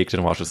get baked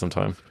and watch it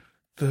sometime.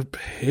 The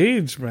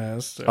Page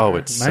Master. Oh,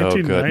 it's so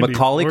good.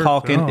 Macaulay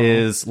Culkin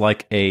is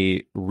like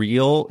a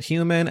real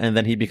human, and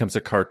then he becomes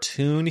a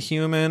cartoon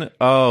human.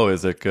 Oh,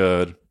 is it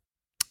good?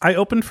 I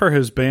opened for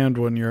his band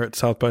one year at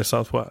South by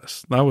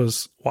Southwest. That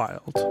was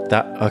wild.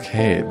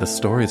 The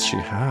stories she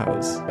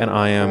has. And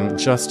I am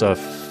just a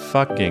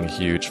fucking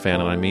huge fan,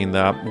 and I mean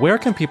that. Where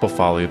can people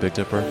follow you, Big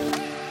Dipper?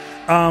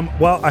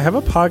 Well, I have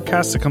a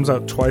podcast that comes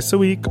out twice a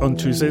week on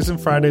Tuesdays and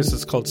Fridays.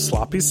 It's called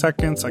Sloppy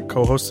Seconds. I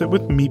co-host it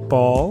with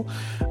Meatball.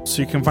 So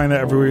you can find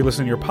that everywhere you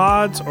listen to your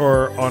pods,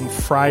 or on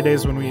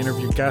Fridays when we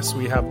interview guests,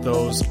 we have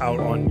those out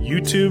on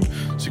YouTube.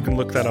 So you can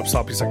look that up,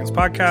 Sloppy Seconds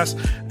Podcast.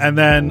 And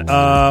then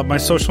my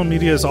social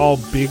media is all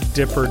Big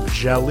Dipper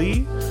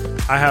Jelly.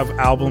 I have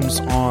albums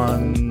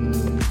on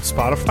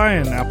Spotify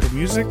and Apple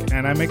Music,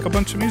 and I make a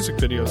bunch of music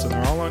videos, and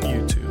they're all on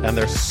YouTube. And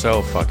they're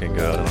so fucking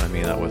good, and I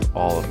mean that with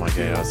all of my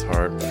gay-ass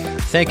heart.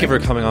 Thank you for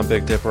coming on,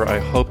 Big Dipper. I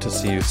hope to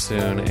see you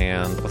soon,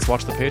 and let's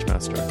watch The Page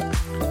Master.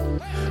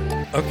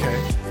 Okay.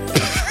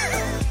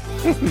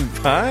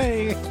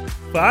 Bye.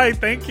 Bye.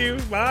 Thank you.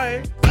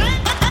 Bye.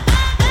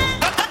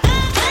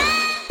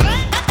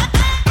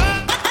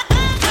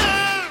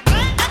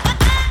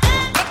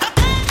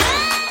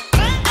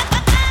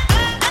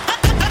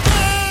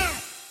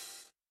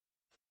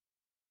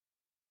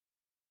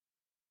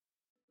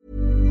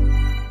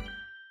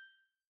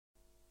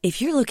 If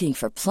you're looking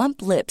for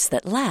plump lips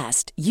that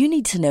last, you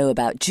need to know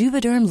about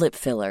Juvederm lip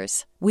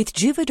fillers. With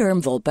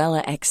Juvederm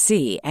Volbella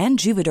XC and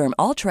Juvederm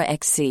Ultra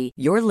XC,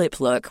 your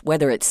lip look,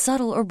 whether it's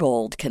subtle or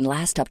bold, can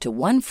last up to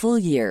 1 full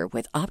year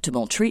with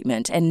optimal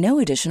treatment and no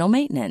additional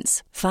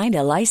maintenance. Find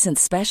a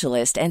licensed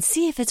specialist and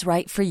see if it's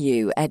right for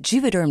you at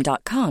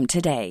Juvederm.com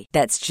today.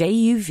 That's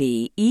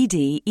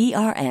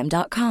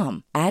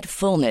JUVEDERM.com. Add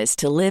fullness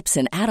to lips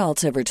in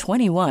adults over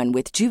 21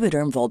 with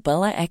Juvederm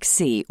Volbella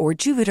XC or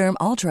Juvederm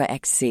Ultra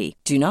XC.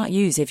 Do not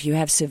use if you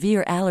have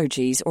severe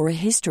allergies or a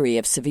history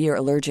of severe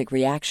allergic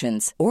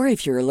reactions, or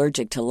if you're you're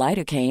allergic to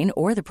lidocaine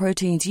or the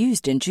proteins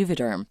used in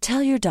Juvederm.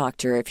 Tell your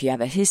doctor if you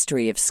have a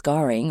history of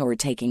scarring or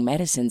taking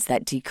medicines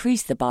that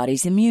decrease the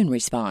body's immune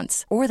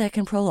response or that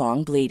can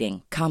prolong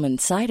bleeding. Common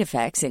side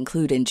effects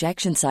include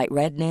injection site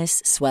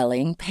redness,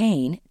 swelling,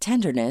 pain,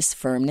 tenderness,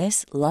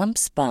 firmness,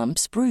 lumps,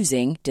 bumps,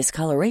 bruising,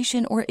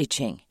 discoloration, or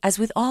itching. As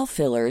with all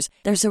fillers,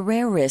 there's a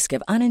rare risk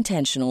of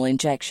unintentional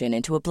injection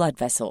into a blood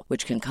vessel,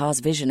 which can cause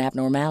vision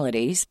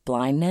abnormalities,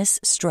 blindness,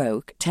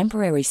 stroke,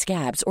 temporary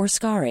scabs, or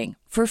scarring.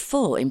 For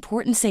full,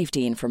 important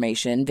safety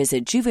information,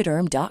 visit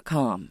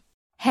Juvederm.com.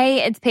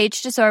 Hey, it's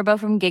Paige DeSorbo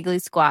from Giggly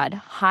Squad.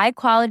 High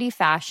quality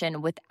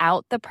fashion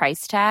without the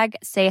price tag.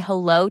 Say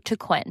hello to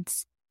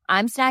Quince.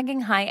 I'm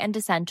snagging high-end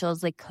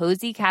essentials like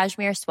cozy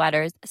cashmere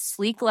sweaters,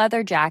 sleek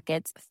leather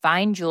jackets,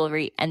 fine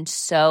jewelry, and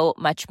so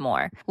much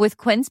more. With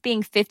Quince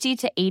being 50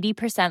 to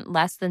 80%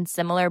 less than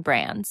similar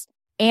brands.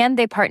 And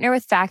they partner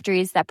with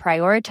factories that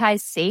prioritize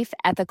safe,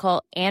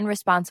 ethical, and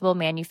responsible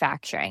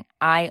manufacturing.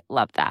 I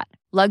love that.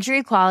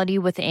 Luxury quality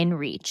within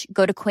reach.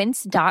 Go to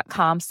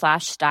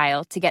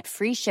quince.com/style to get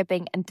free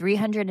shipping and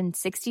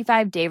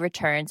 365-day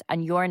returns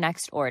on your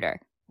next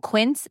order.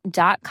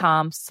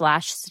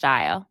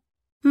 Quince.com/style.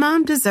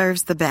 Mom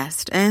deserves the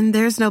best, and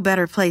there's no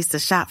better place to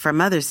shop for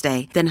Mother's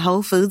Day than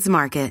Whole Foods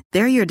Market.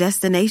 They're your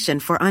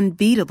destination for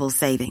unbeatable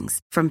savings,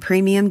 from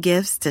premium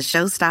gifts to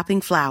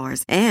show-stopping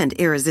flowers and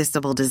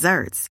irresistible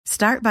desserts.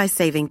 Start by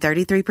saving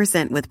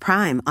 33% with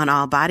Prime on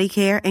all body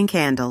care and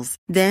candles.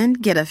 Then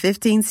get a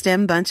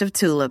 15-stem bunch of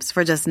tulips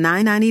for just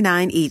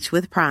 $9.99 each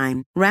with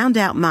Prime. Round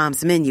out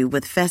Mom's menu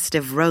with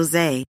festive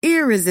rosé,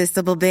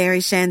 irresistible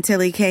berry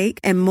chantilly cake,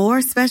 and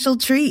more special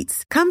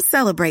treats. Come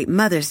celebrate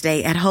Mother's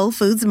Day at Whole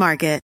Foods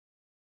Market.